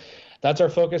out. So that's our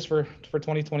focus for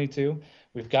 2022.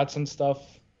 We've got some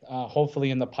stuff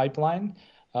hopefully in the pipeline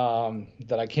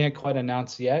that I can't quite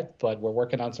announce yet, but we're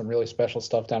working on some really special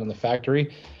stuff down in the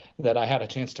factory that I had a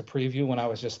chance to preview when I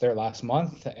was just there last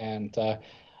month, and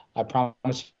I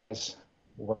promise you guys,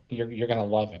 you're going to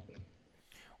love it.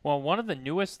 Well, one of the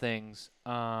newest things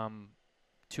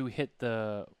to hit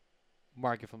the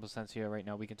market from Plasencia right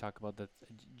now, we can talk about that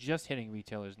just hitting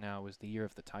retailers now, is the Year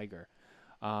of the Tiger.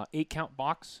 8-count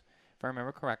box, if I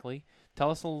remember correctly. Tell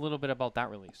us a little bit about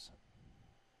that release.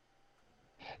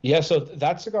 Yeah, so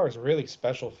that cigar is really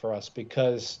special for us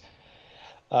because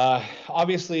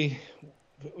obviously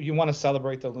you want to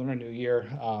celebrate the Lunar New Year.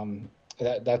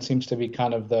 That seems to be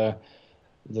kind of the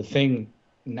thing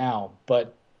now.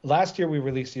 But last year we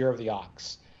released Year of the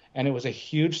Ox, and it was a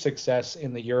huge success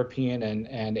in the European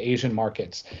and Asian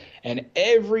markets. And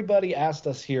everybody asked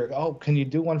us here, oh, can you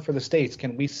do one for the States?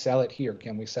 Can we sell it here?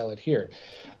 Can we sell it here?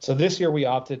 So this year we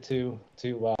opted to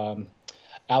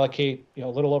allocate a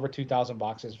little over 2,000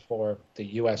 boxes for the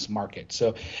U.S. market.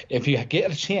 So if you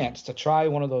get a chance to try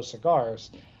one of those cigars,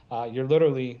 you're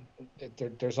literally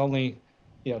there's only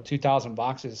 2,000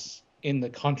 boxes in the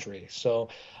country. So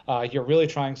you're really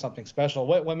trying something special.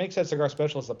 What makes that cigar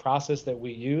special is the process that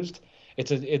we used.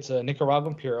 It's a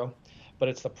Nicaraguan Puro, but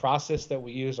it's the process that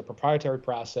we use, a proprietary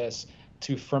process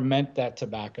to ferment that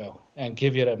tobacco and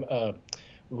give it a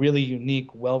really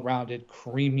unique, well-rounded,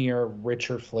 creamier,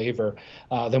 richer flavor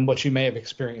than what you may have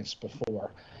experienced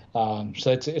before.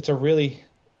 So it's a really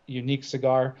unique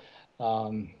cigar,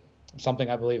 something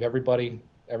I believe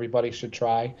everybody should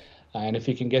try. And if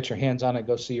you can get your hands on it,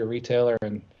 go see your retailer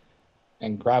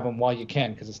and grab them while you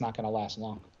can, because it's not going to last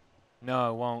long.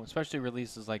 No, it won't, especially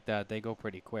releases like that. They go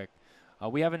pretty quick.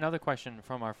 We have another question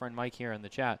from our friend Mike here in the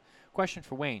chat. Question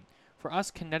for Wayne. For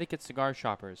us Connecticut cigar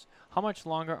shoppers, how much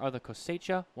longer are the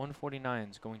Cosecha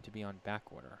 149s going to be on back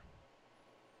order?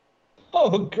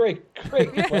 Oh, great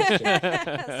question.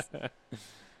 Yes.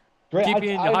 Great. Keep you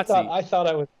in the hot seat. I thought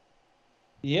I would.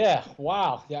 Yeah.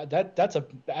 Wow. Yeah. That's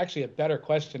actually a better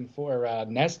question for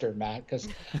Nestor, Matt, because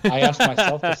I asked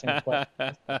myself the same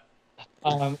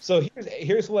question. So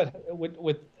here's what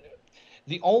with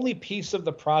the only piece of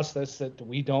the process that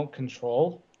we don't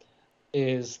control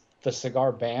is the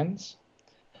cigar bands.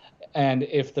 And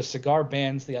if the cigar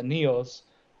bands, the anillos,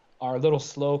 are a little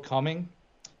slow coming,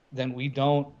 then we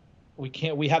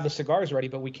have the cigars ready,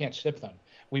 but we can't ship them.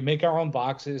 We make our own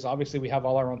boxes. Obviously, we have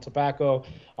all our own tobacco,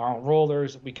 our own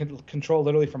rollers. We can control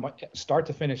literally from start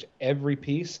to finish every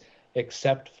piece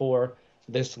except for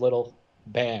this little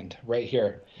band right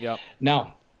here. Yep.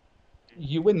 Now,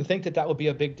 you wouldn't think that would be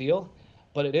a big deal,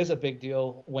 but it is a big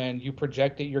deal when you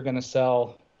project that you're going to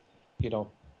sell,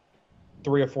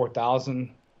 3,000 or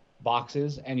 4,000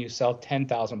 boxes and you sell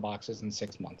 10,000 boxes in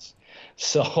 6 months.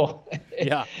 So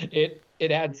yeah, it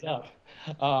adds up.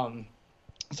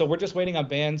 So we're just waiting on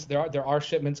bands. There are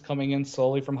shipments coming in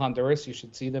slowly from Honduras. You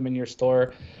should see them in your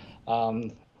store,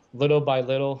 little by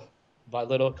little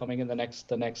coming in the next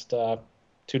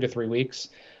 2 2 to 3 weeks.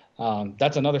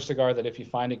 That's another cigar that if you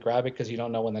find it, grab it, because you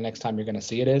don't know when the next time you're going to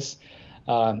see it is.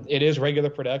 It is regular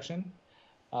production.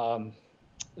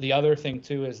 The other thing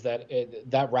too is that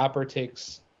that wrapper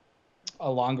takes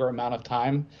a longer amount of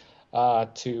time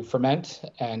to ferment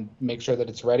and make sure that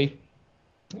it's ready.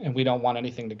 And we don't want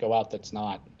anything to go out that's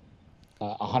not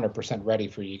 100% ready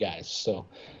for you guys. So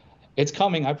it's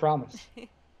coming, I promise.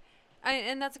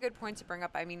 And that's a good point to bring up.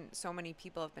 I mean, so many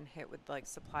people have been hit with like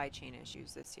supply chain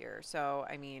issues this year. So,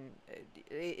 I mean,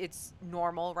 it's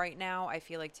normal right now, I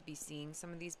feel like, to be seeing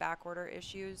some of these back order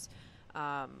issues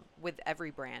with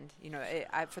every brand. You know,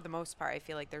 for the most part, I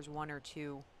feel like there's one or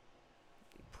two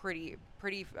pretty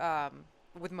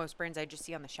with most brands I just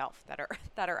see on the shelf that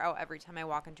are out every time I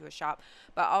walk into a shop.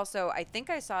 But also, I think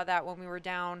I saw that when we were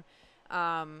down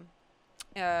at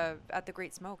the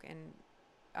Great Smoke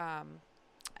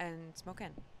and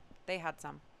Smokin, they had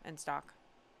some in stock.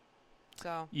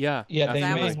 So Yeah, they I may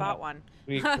almost have. bought one.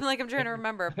 I'm trying to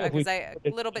remember because I a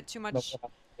little bit too much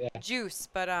juice,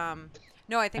 but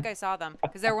no, I think I saw them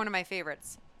because they're one of my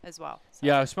favorites as well. So.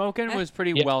 Yeah, Smokin was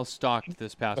pretty well stocked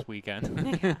this past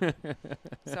weekend.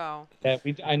 So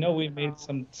I know we made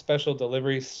some special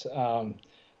deliveries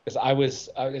because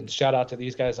and shout out to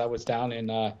these guys. I was down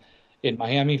in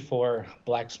Miami for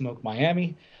Black Smoke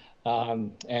Miami.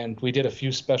 And we did a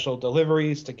few special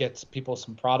deliveries to get people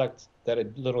some products that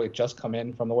had literally just come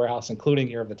in from the warehouse, including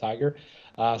Year of the Tiger.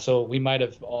 So we might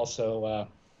have also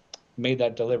made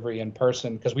that delivery in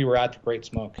person because we were at the Great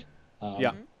Smoke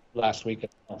last week as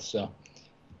well. So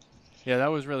yeah, that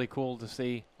was really cool to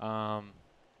see.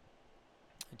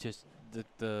 Just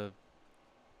the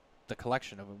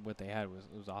collection of what they had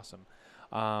was awesome.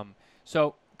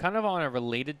 So kind of on a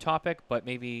related topic, but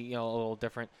maybe a little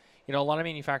different. A lot of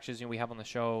manufacturers we have on the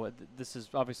show, this is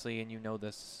obviously, and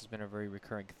this has been a very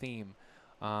recurring theme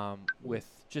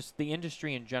with just the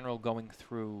industry in general going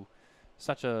through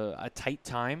such a tight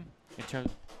time in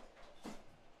terms.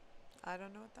 I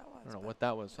don't know what that was. I don't know what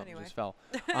that was. Something anyway. just fell.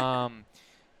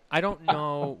 I don't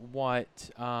know what.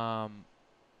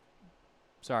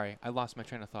 Sorry, I lost my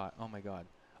train of thought. Oh my God.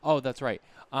 Oh, that's right.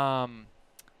 In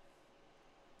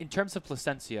terms of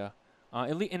Plasencia.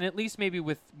 At least maybe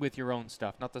with your own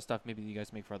stuff, not the stuff maybe you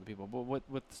guys make for other people, but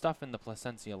with stuff in the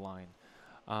Plasencia line.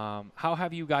 How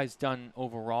have you guys done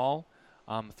overall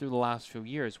through the last few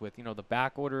years with the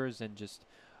back orders and just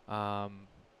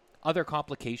other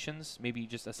complications, maybe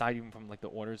just aside even from like the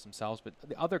orders themselves, but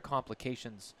the other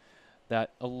complications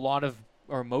that a lot of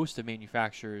or most of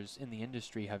manufacturers in the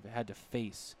industry have had to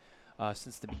face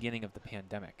since the beginning of the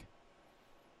pandemic?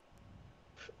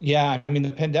 Yeah, I mean,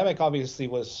 the pandemic obviously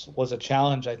was a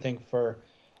challenge, I think, for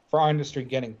our industry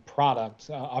getting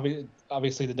product.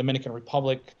 Obviously, the Dominican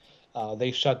Republic,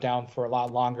 they shut down for a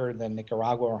lot longer than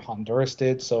Nicaragua or Honduras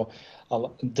did. So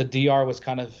the DR was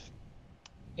kind of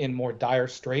in more dire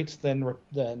straits than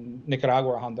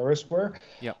Nicaragua or Honduras were.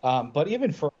 Yep. But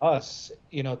even for us,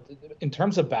 in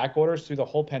terms of back orders through the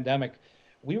whole pandemic,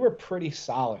 we were pretty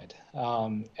solid.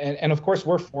 And of course,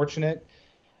 we're fortunate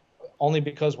only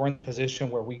because we're in a position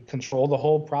where we control the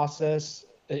whole process,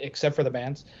 except for the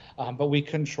bands, but we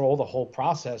control the whole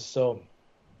process. So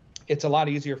it's a lot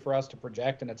easier for us to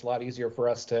project, and it's a lot easier for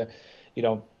us to,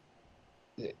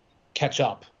 catch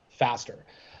up faster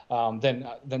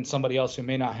than somebody else who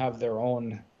may not have their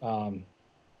own,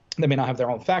 they may not have their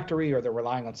own factory, or they're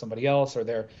relying on somebody else, or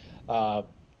they're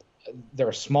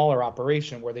a smaller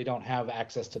operation where they don't have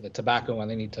access to the tobacco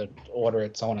and they need to order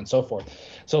it, so on and so forth.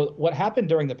 So what happened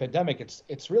during the pandemic,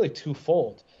 it's really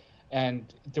twofold,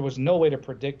 and there was no way to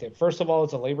predict it. First of all,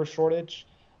 it's a labor shortage.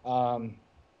 When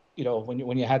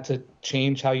you had to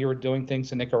change how you were doing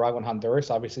things in Nicaragua and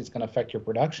Honduras, obviously it's going to affect your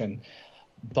production.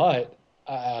 But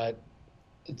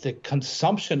the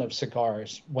consumption of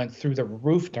cigars went through the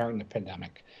roof during the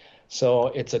pandemic. So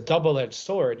it's a double-edged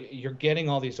sword. You're getting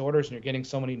all these orders and you're getting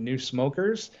so many new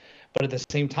smokers, but at the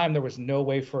same time, there was no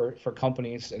way for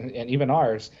companies and even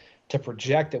ours to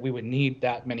project that we would need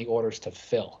that many orders to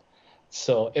fill.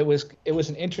 So it was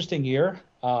an interesting year.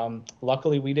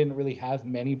 Luckily, we didn't really have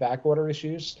many back order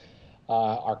issues.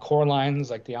 Our core lines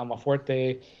like the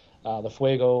Almafuerte, the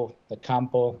Fuego, the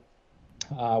Campo,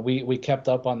 we kept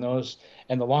up on those,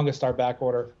 and the longest our back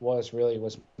order was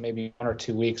maybe 1 or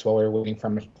 2 weeks while we were waiting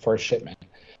for a shipment.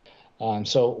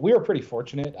 So we were pretty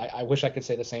fortunate. I wish I could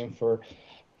say the same for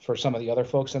some of the other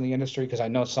folks in the industry, because I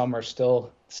know some are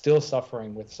still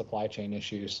suffering with supply chain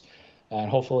issues, and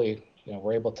hopefully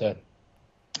we're able to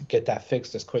get that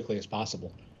fixed as quickly as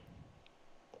possible.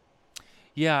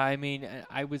 Yeah, I mean,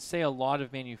 I would say a lot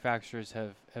of manufacturers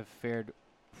have fared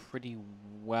pretty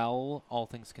well, all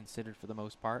things considered, for the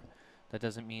most part, That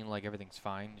doesn't mean like everything's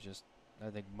fine. Just I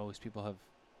think most people have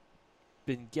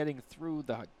been getting through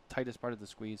the tightest part of the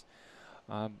squeeze.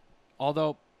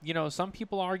 Although, some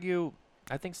people argue,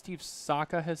 I think Steve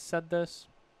Saka has said this,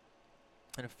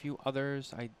 and a few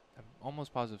others, I'm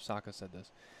almost positive Saka said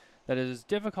this, that as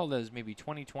difficult as maybe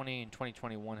 2020 and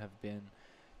 2021 have been,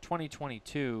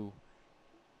 2022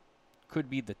 could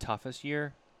be the toughest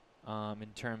year in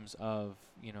terms of,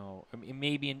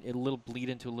 maybe a little bleed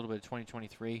into a little bit of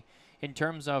 2023, in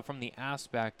terms of from the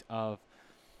aspect of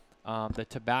the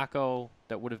tobacco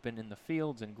that would have been in the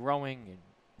fields and growing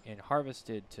and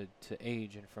harvested to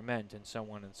age and ferment and so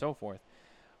on and so forth.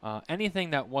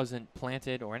 Anything that wasn't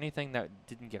planted or anything that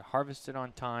didn't get harvested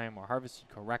on time or harvested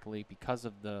correctly because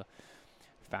of the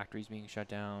factories being shut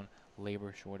down,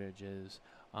 labor shortages,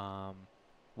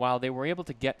 while they were able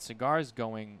to get cigars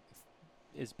going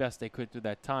as best they could through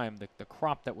that time, the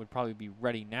crop that would probably be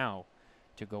ready now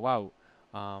to go out,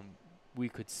 we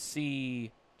could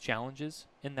see challenges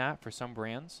in that for some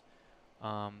brands.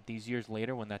 These years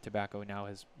later, when that tobacco now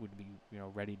would be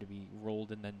ready to be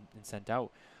rolled and sent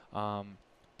out,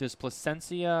 does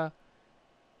Plasencia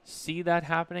see that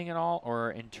happening at all,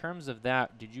 or in terms of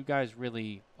that, did you guys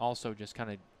really also just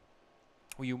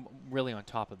were you really on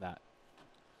top of that?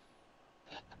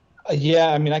 Yeah,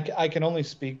 I mean, I can only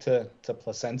speak to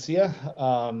Plasencia.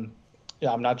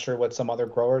 Yeah, I'm not sure what some other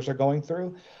growers are going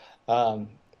through.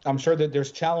 I'm sure that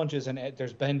there's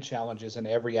been challenges in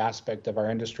every aspect of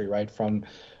our industry, right, from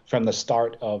the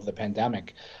start of the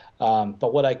pandemic.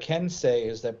 But what I can say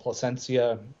is that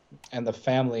Plasencia and the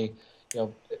family, we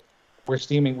were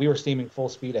steaming full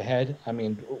speed ahead. I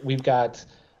mean, we've got,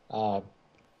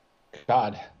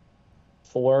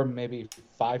 4, maybe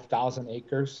 5,000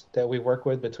 acres that we work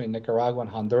with between Nicaragua and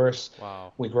Honduras.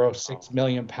 Wow. We grow 6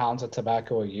 million pounds of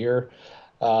tobacco a year.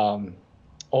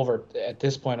 At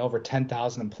this point, over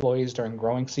 10,000 employees during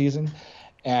growing season.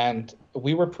 And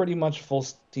we were pretty much full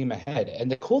steam ahead.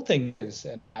 And the cool thing is,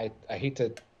 and I hate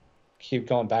to keep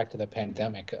going back to the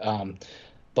pandemic,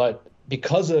 but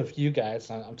because of you guys,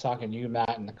 I'm talking you,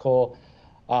 Matt, and Nicole,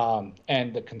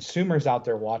 and the consumers out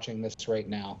there watching this right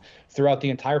now, throughout the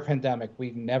entire pandemic,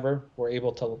 we never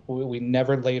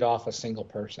laid off a single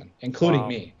person, including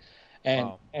me.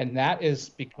 And that is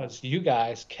because you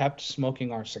guys kept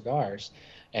smoking our cigars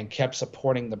and kept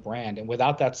supporting the brand. And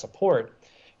without that support,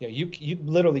 you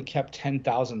literally kept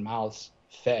 10,000 mouths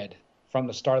fed from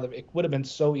the start of it. Would have been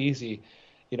so easy,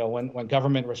 when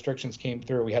government restrictions came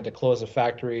through, we had to close a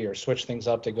factory or switch things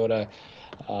up to go to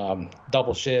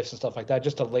double shifts and stuff like that,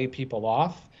 just to lay people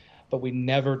off. But we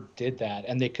never did that.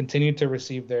 And they continued to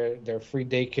receive their free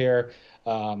daycare,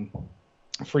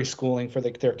 free schooling for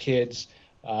their kids,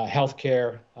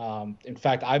 healthcare. In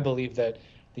fact, I believe that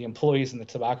the employees in the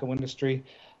tobacco industry,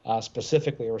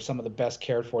 specifically, were some of the best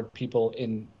cared for people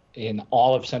in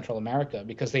all of Central America,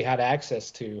 because they had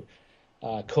access to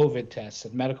COVID tests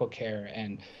and medical care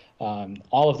and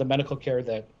all of the medical care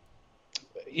that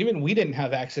even we didn't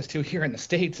have access to here in the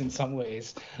States in some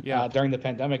ways during the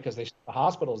pandemic, because they shut the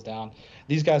hospitals down.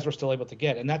 These guys were still able to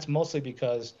get, and that's mostly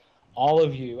because all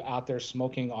of you out there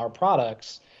smoking our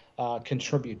products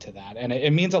contribute to that. And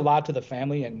it means a lot to the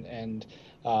family, and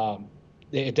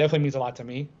it definitely means a lot to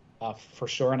me, for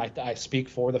sure. And I speak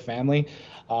for the family,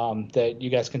 that you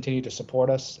guys continue to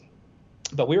support us.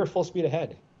 But we were full speed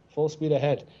ahead.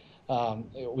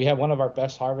 We had one of our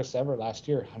best harvests ever last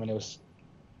year. I mean, it was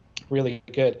really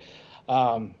good.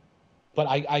 But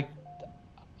I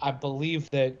believe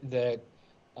that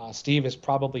Steve is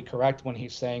probably correct when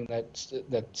he's saying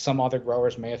that some other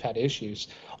growers may have had issues,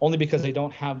 only because they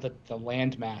don't have the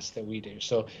land mass that we do.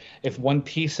 So if one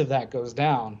piece of that goes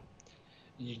down,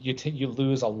 you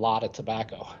lose a lot of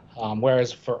tobacco.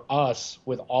 Whereas for us,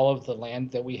 with all of the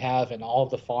land that we have and all of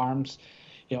the farms,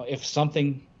 if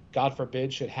something, God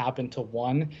forbid, should happen to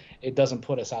one, it doesn't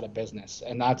put us out of business.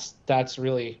 And that's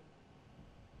really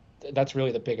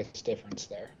the biggest difference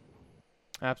there.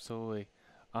 Absolutely.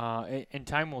 And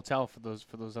time will tell for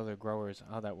those other growers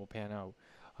how that will pan out.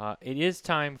 It is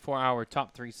time for our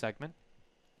top 3 segment.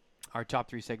 Our top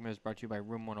 3 segment is brought to you by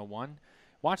Room 101.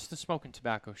 Watch the Smokin'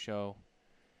 Tobacco Show.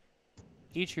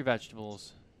 Eat your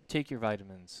vegetables. Take your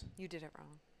vitamins. You did it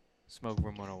wrong. Smoke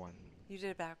Room 101. You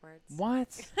did it backwards. What?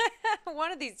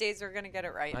 One of these days we're going to get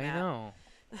it right, I Matt.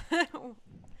 know.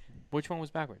 Which one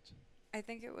was backwards? I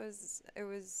think it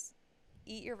was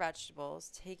eat your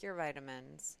vegetables, take your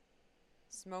vitamins,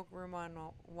 smoke Room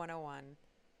 101,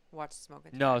 watch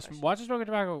Smokin' Tobacco Show. Watch the Smokin'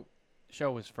 Tobacco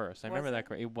Show was first. I Was remember it? that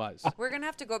correct. It was. We're going to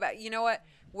have to go back. You know what?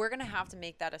 We're going to have to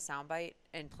make that a soundbite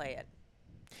and play it.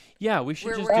 Yeah, we should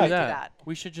We're just gonna do do that. that.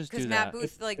 We should just do Because that. Matt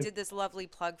Booth did this lovely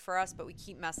plug for us, but we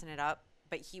keep messing it up.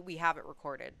 But we have it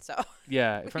recorded, so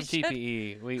Yeah, we from should.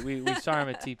 TPE. We saw him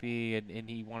at TPE, and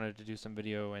he wanted to do some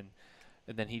video, and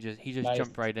then he just Nice.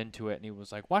 jumped right into it, and he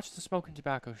was like, "Watch the Smokin'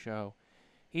 Tobacco show.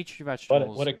 Eat your What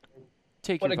vegetables. a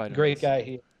take what your a vitamins." great guy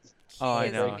he is. Oh, I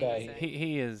is know. amazing.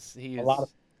 He is A lot of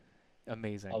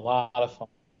amazing. a lot of fun.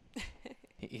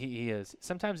 He is.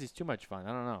 Sometimes he's too much fun. I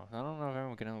don't know. I don't know if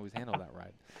everyone can always handle that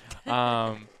ride.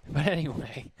 But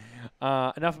anyway,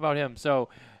 enough about him. So,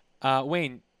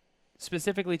 Wayne,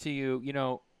 specifically to you, you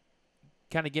know,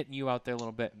 kind of getting you out there a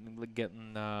little bit and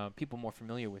getting people more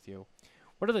familiar with you.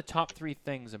 What are the top 3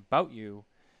 things about you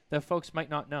that folks might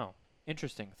not know?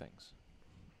 Interesting things.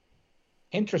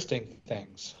 Interesting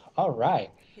things. All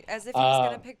right. As if he was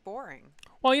gonna pick boring.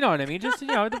 Well, you know what I mean. Just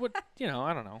I don't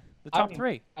know. The top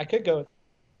 3. I could go.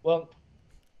 Well,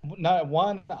 not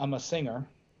one. I'm a singer.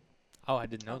 Oh, I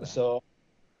didn't know that. So,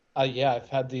 yeah, I've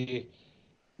had the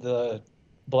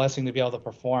blessing to be able to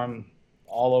perform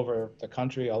all over the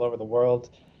country, all over the world.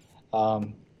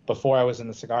 Before I was in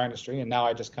the cigar industry, and now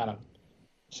I just kind of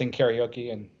sing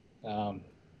karaoke, and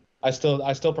I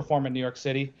still perform in New York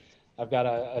City. I've got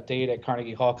a date at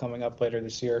Carnegie Hall coming up later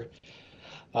this year.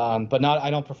 But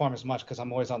I don't perform as much because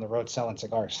I'm always on the road selling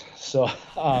cigars. So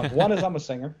one is I'm a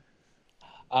singer.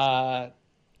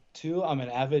 2, I'm an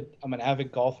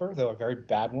avid golfer, though a very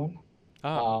bad one.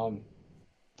 Oh.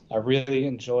 I really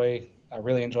enjoy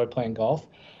playing golf.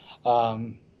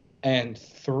 And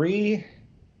 3,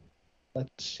 let's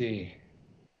see,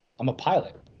 I'm a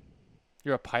pilot.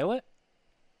 You're a pilot?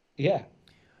 Yeah.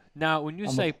 Now, when you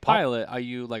I'm say a pilot, are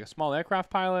you like a small aircraft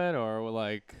pilot, or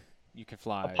like you can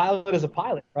fly? A pilot is a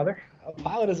pilot, brother. A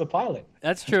pilot is a pilot.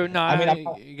 That's true. No, I mean,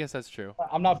 I guess that's true.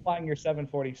 I'm not flying your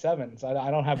 747s.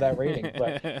 I don't have that rating,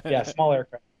 but yeah, small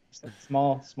aircraft,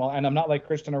 small, and I'm not like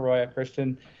Christian Arroyo.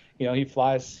 Christian, you know, he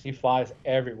flies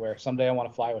everywhere. Someday I want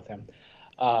to fly with him.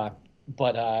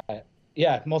 But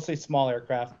yeah, mostly small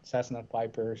aircraft, Cessna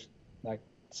Vipers, like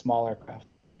small aircraft.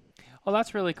 Oh,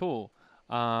 that's really cool.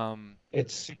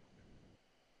 It's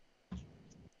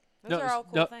Those are all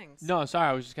cool things. No, sorry.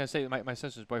 I was just gonna say my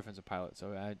sister's boyfriend's a pilot,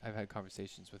 so I've had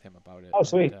conversations with him about it. Oh,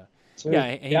 sweet. Sweet. Yeah,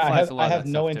 and he flies a lot. I have of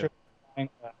no that stuff,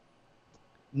 interest.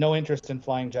 No interest in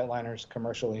flying jetliners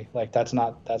commercially. Like that's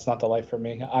not the life for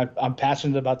me. I'm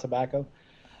passionate about tobacco.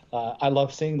 I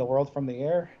love seeing the world from the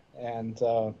air and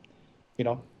you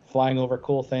know, flying over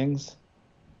cool things,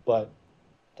 but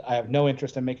I have no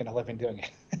interest in making a living doing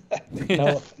it.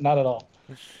 No, not at all.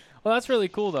 Well, that's really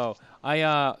cool, though.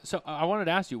 So I wanted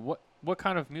to ask you, what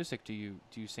kind of music do you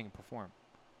sing and perform?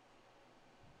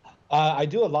 I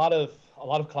do a lot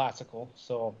of classical,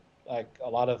 so like a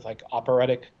lot of like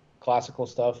operatic classical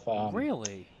stuff.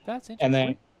 Really? That's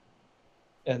interesting.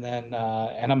 And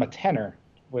I'm a tenor,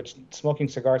 which smoking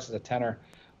cigars is a tenor.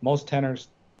 Most tenors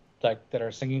like that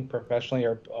are singing professionally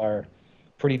are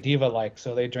pretty diva-like,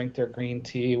 so they drink their green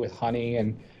tea with honey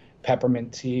and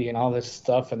peppermint tea and all this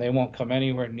stuff, and they won't come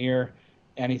anywhere near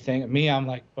anything. Me, I'm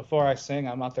like, before I sing,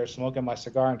 I'm out there smoking my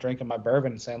cigar and drinking my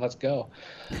bourbon and saying, let's go.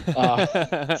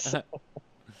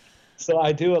 So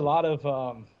I do a lot of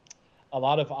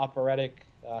operatic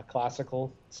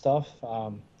classical stuff.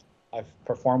 I've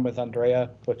performed with Andrea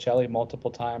Bocelli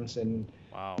multiple times in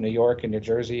New York and New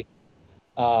Jersey.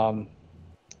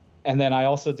 And then I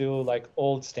also do like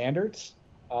old standards.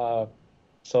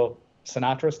 So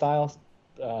Sinatra style,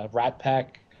 Rat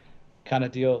Pack kind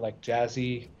of deal, like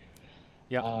jazzy.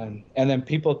 Yeah. And then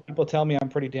people tell me I'm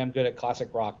pretty damn good at classic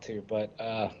rock too, but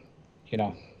you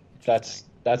know, that's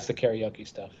the karaoke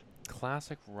stuff.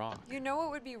 Classic rock. You know what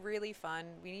would be really fun?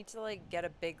 We need to like get a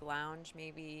big lounge,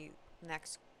 maybe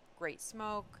next Great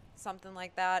Smoke, something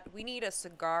like that. We need a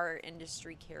cigar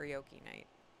industry karaoke night.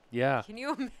 Yeah. Can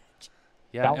you imagine?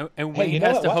 Yeah, and Wayne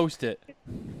has to host it.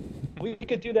 We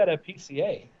could do that at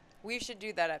PCA. We should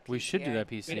do that at PCA. We should do that at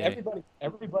PCA. I mean,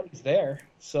 everybody's there,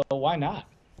 so why not?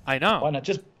 I know. Why not?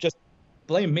 Just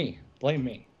blame me. Blame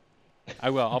me. I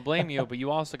will. I'll blame you, but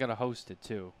you also got to host it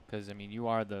too, because I mean, you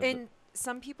are And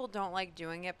some people don't like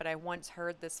doing it, but I once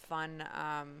heard this fun,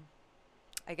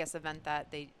 I guess, event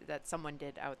that someone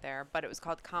did out there, but it was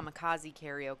called Kamikaze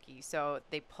Karaoke. So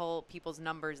they pull people's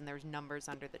numbers, and there's numbers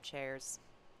under the chairs.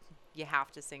 You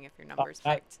have to sing if your number's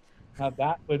picked. Now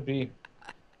that would be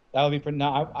pretty.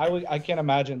 Now I can't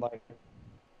imagine like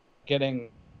getting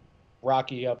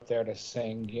Rocky up there to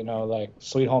sing, you know, like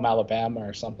Sweet Home Alabama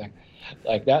or something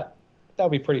like that. That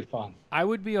would be pretty fun. I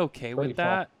would be okay with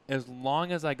that as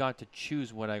long as I got to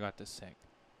choose what I got to sing.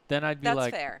 Then I'd be That's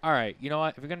like, fair. all right, you know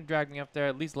what? If you're gonna drag me up there,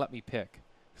 at least let me pick,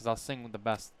 because I'll sing with the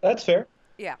best. That's fair.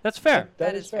 Yeah. That's fair.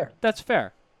 That is fair. That's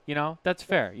fair. You know, that's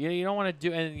fair. You don't want to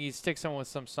do, and you stick someone with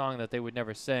some song that they would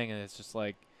never sing, and it's just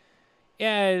like,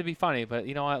 yeah, it'd be funny, but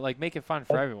you know what? Like, make it fun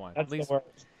for everyone. That's At least the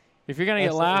worst. if you're gonna get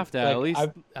That's the- laughed at like, least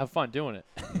have fun doing it.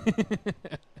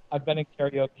 I've been in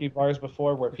karaoke bars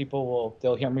before where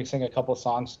they'll hear me sing a couple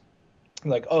songs,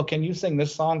 like, oh, can you sing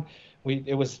this song?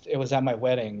 It was at my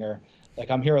wedding, or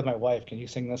like, I'm here with my wife. Can you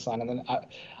sing this song? And then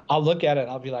I'll look at it and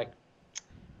I'll be like,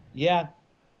 yeah,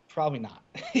 probably not,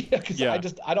 because Yeah.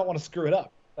 I don't want to screw it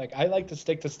up. Like, I like to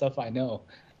stick to stuff I know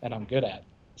and I'm good at.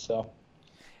 So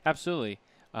Absolutely.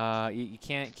 You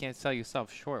can't sell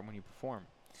yourself short when you perform.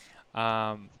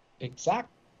 exactly.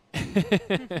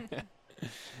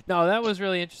 No, that was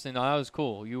really interesting. No, that was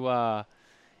cool. I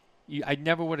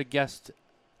never would have guessed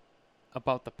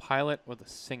about the pilot or the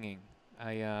singing.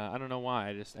 I don't know why.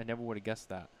 I never would have guessed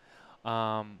that.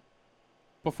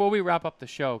 Before we wrap up the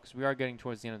show, because we are getting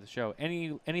towards the end of the show,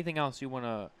 anything else you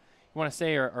wanna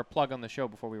say or plug on the show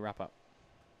before we wrap up?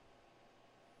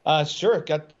 Sure.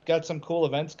 Got some cool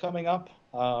events coming up.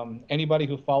 Anybody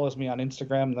who follows me on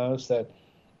Instagram knows that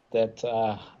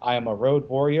I am a road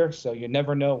warrior. So you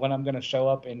never know when I'm going to show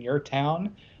up in your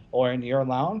town or in your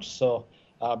lounge. So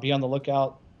be on the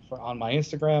lookout on my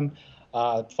Instagram.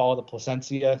 Follow the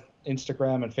Plasencia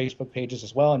Instagram and Facebook pages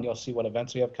as well, and you'll see what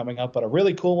events we have coming up. But a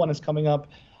really cool one is coming up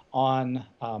on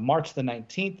March the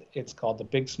 19th. It's called the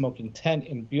Big Smoking Tent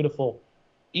in beautiful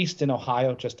Easton,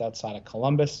 Ohio, just outside of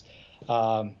Columbus.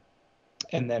 And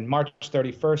then March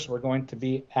 31st, we're going to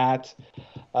be at,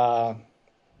 March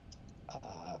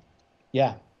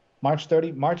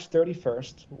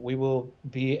 31st, we will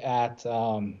be at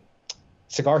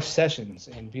Cigar Sessions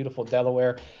in beautiful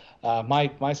Delaware.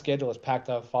 My schedule is packed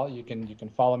up. You can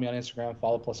follow me on Instagram,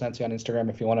 follow Plasencia on Instagram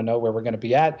if you want to know where we're going to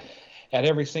be at. At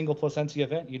every single Plasencia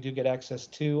event, you do get access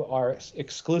to our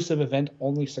exclusive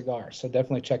event-only cigars. So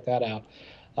definitely check that out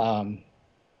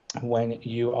when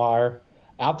you are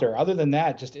out there. Other than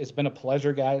that, it's been a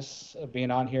pleasure, guys, being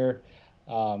on here.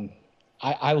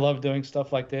 I love doing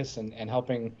stuff like this and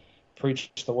helping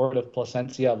preach the word of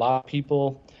Plasencia. A lot of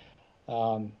people,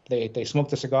 they smoke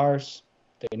the cigars.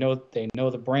 They know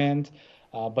the brand,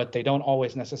 but they don't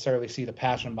always necessarily see the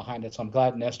passion behind it. So I'm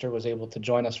glad Nestor was able to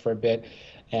join us for a bit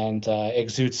and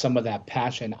exude some of that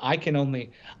passion.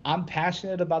 I'm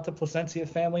passionate about the Plasencia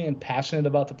family and passionate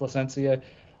about the Plasencia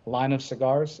line of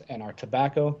cigars and our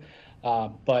tobacco,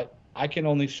 but I can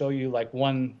only show you like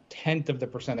 1/10 of the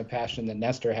percent of passion that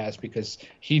Nestor has, because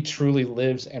he truly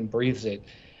lives and breathes it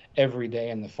every day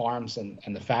in the farms and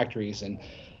the factories. And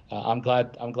I'm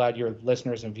glad your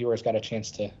listeners and viewers got a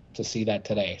chance to see that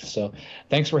today. So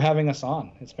thanks for having us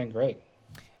on. It's been great.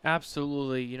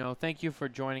 Absolutely. Thank you for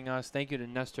joining us. Thank you to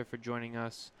Nestor for joining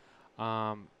us.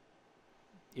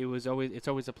 It's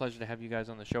always a pleasure to have you guys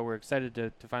on the show. We're excited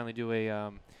to finally do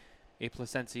a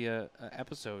Plasencia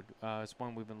episode. It's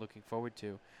one we've been looking forward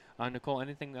to. Nicole,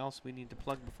 anything else we need to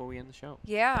plug before we end the show?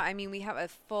 Yeah, I mean, we have a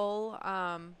full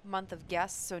month of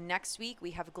guests. So next week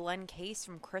we have Glenn Case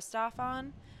from Christoph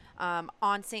on.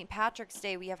 On St. Patrick's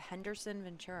Day, we have Henderson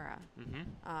Ventura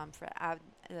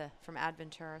from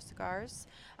Adventura Cigars.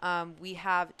 We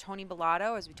have Tony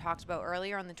Bellato, as we talked about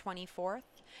earlier, on the 24th.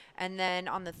 And then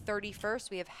on the 31st,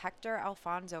 we have Hector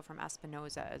Alfonso from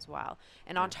Espinosa as well.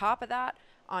 And on top of that,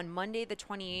 on Monday the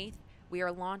 28th, we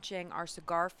are launching our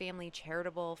Cigar Family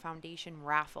Charitable Foundation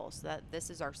raffle. So this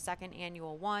is our second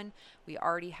annual one. We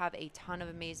already have a ton of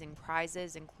amazing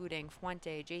prizes, including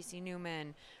Fuente, J.C.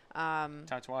 Newman,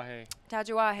 Tatuaje,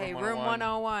 Room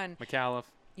 101, McAuliffe,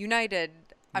 United.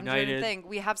 I'm trying to think.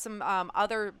 We have some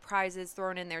other prizes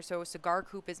thrown in there. So Cigar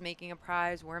Coop is making a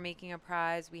prize. We're making a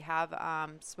prize. We have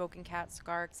Smokin Cat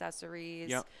cigar accessories.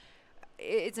 Yep.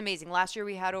 It's amazing. Last year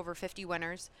we had over 50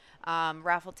 winners.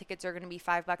 Raffle tickets are going to be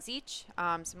 $5 each,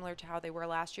 similar to how they were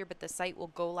last year. But the site will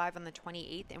go live on the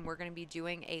 28th, and we're going to be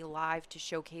doing a live to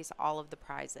showcase all of the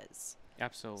prizes.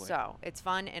 Absolutely. So it's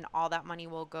fun, and all that money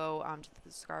will go to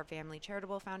the Cigar Family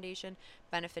Charitable Foundation,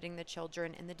 benefiting the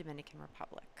children in the Dominican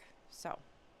Republic. So,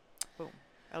 boom,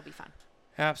 it'll be fun.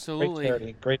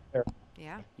 Absolutely. Great charity.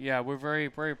 Yeah. Yeah, we're very,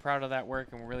 very proud of that work,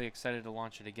 and we're really excited to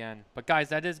launch it again. But, guys,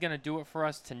 that is going to do it for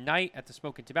us tonight at the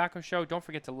Smokin' Tobacco Show. Don't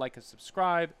forget to like and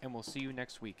subscribe, and we'll see you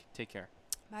next week. Take care.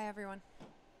 Bye, everyone.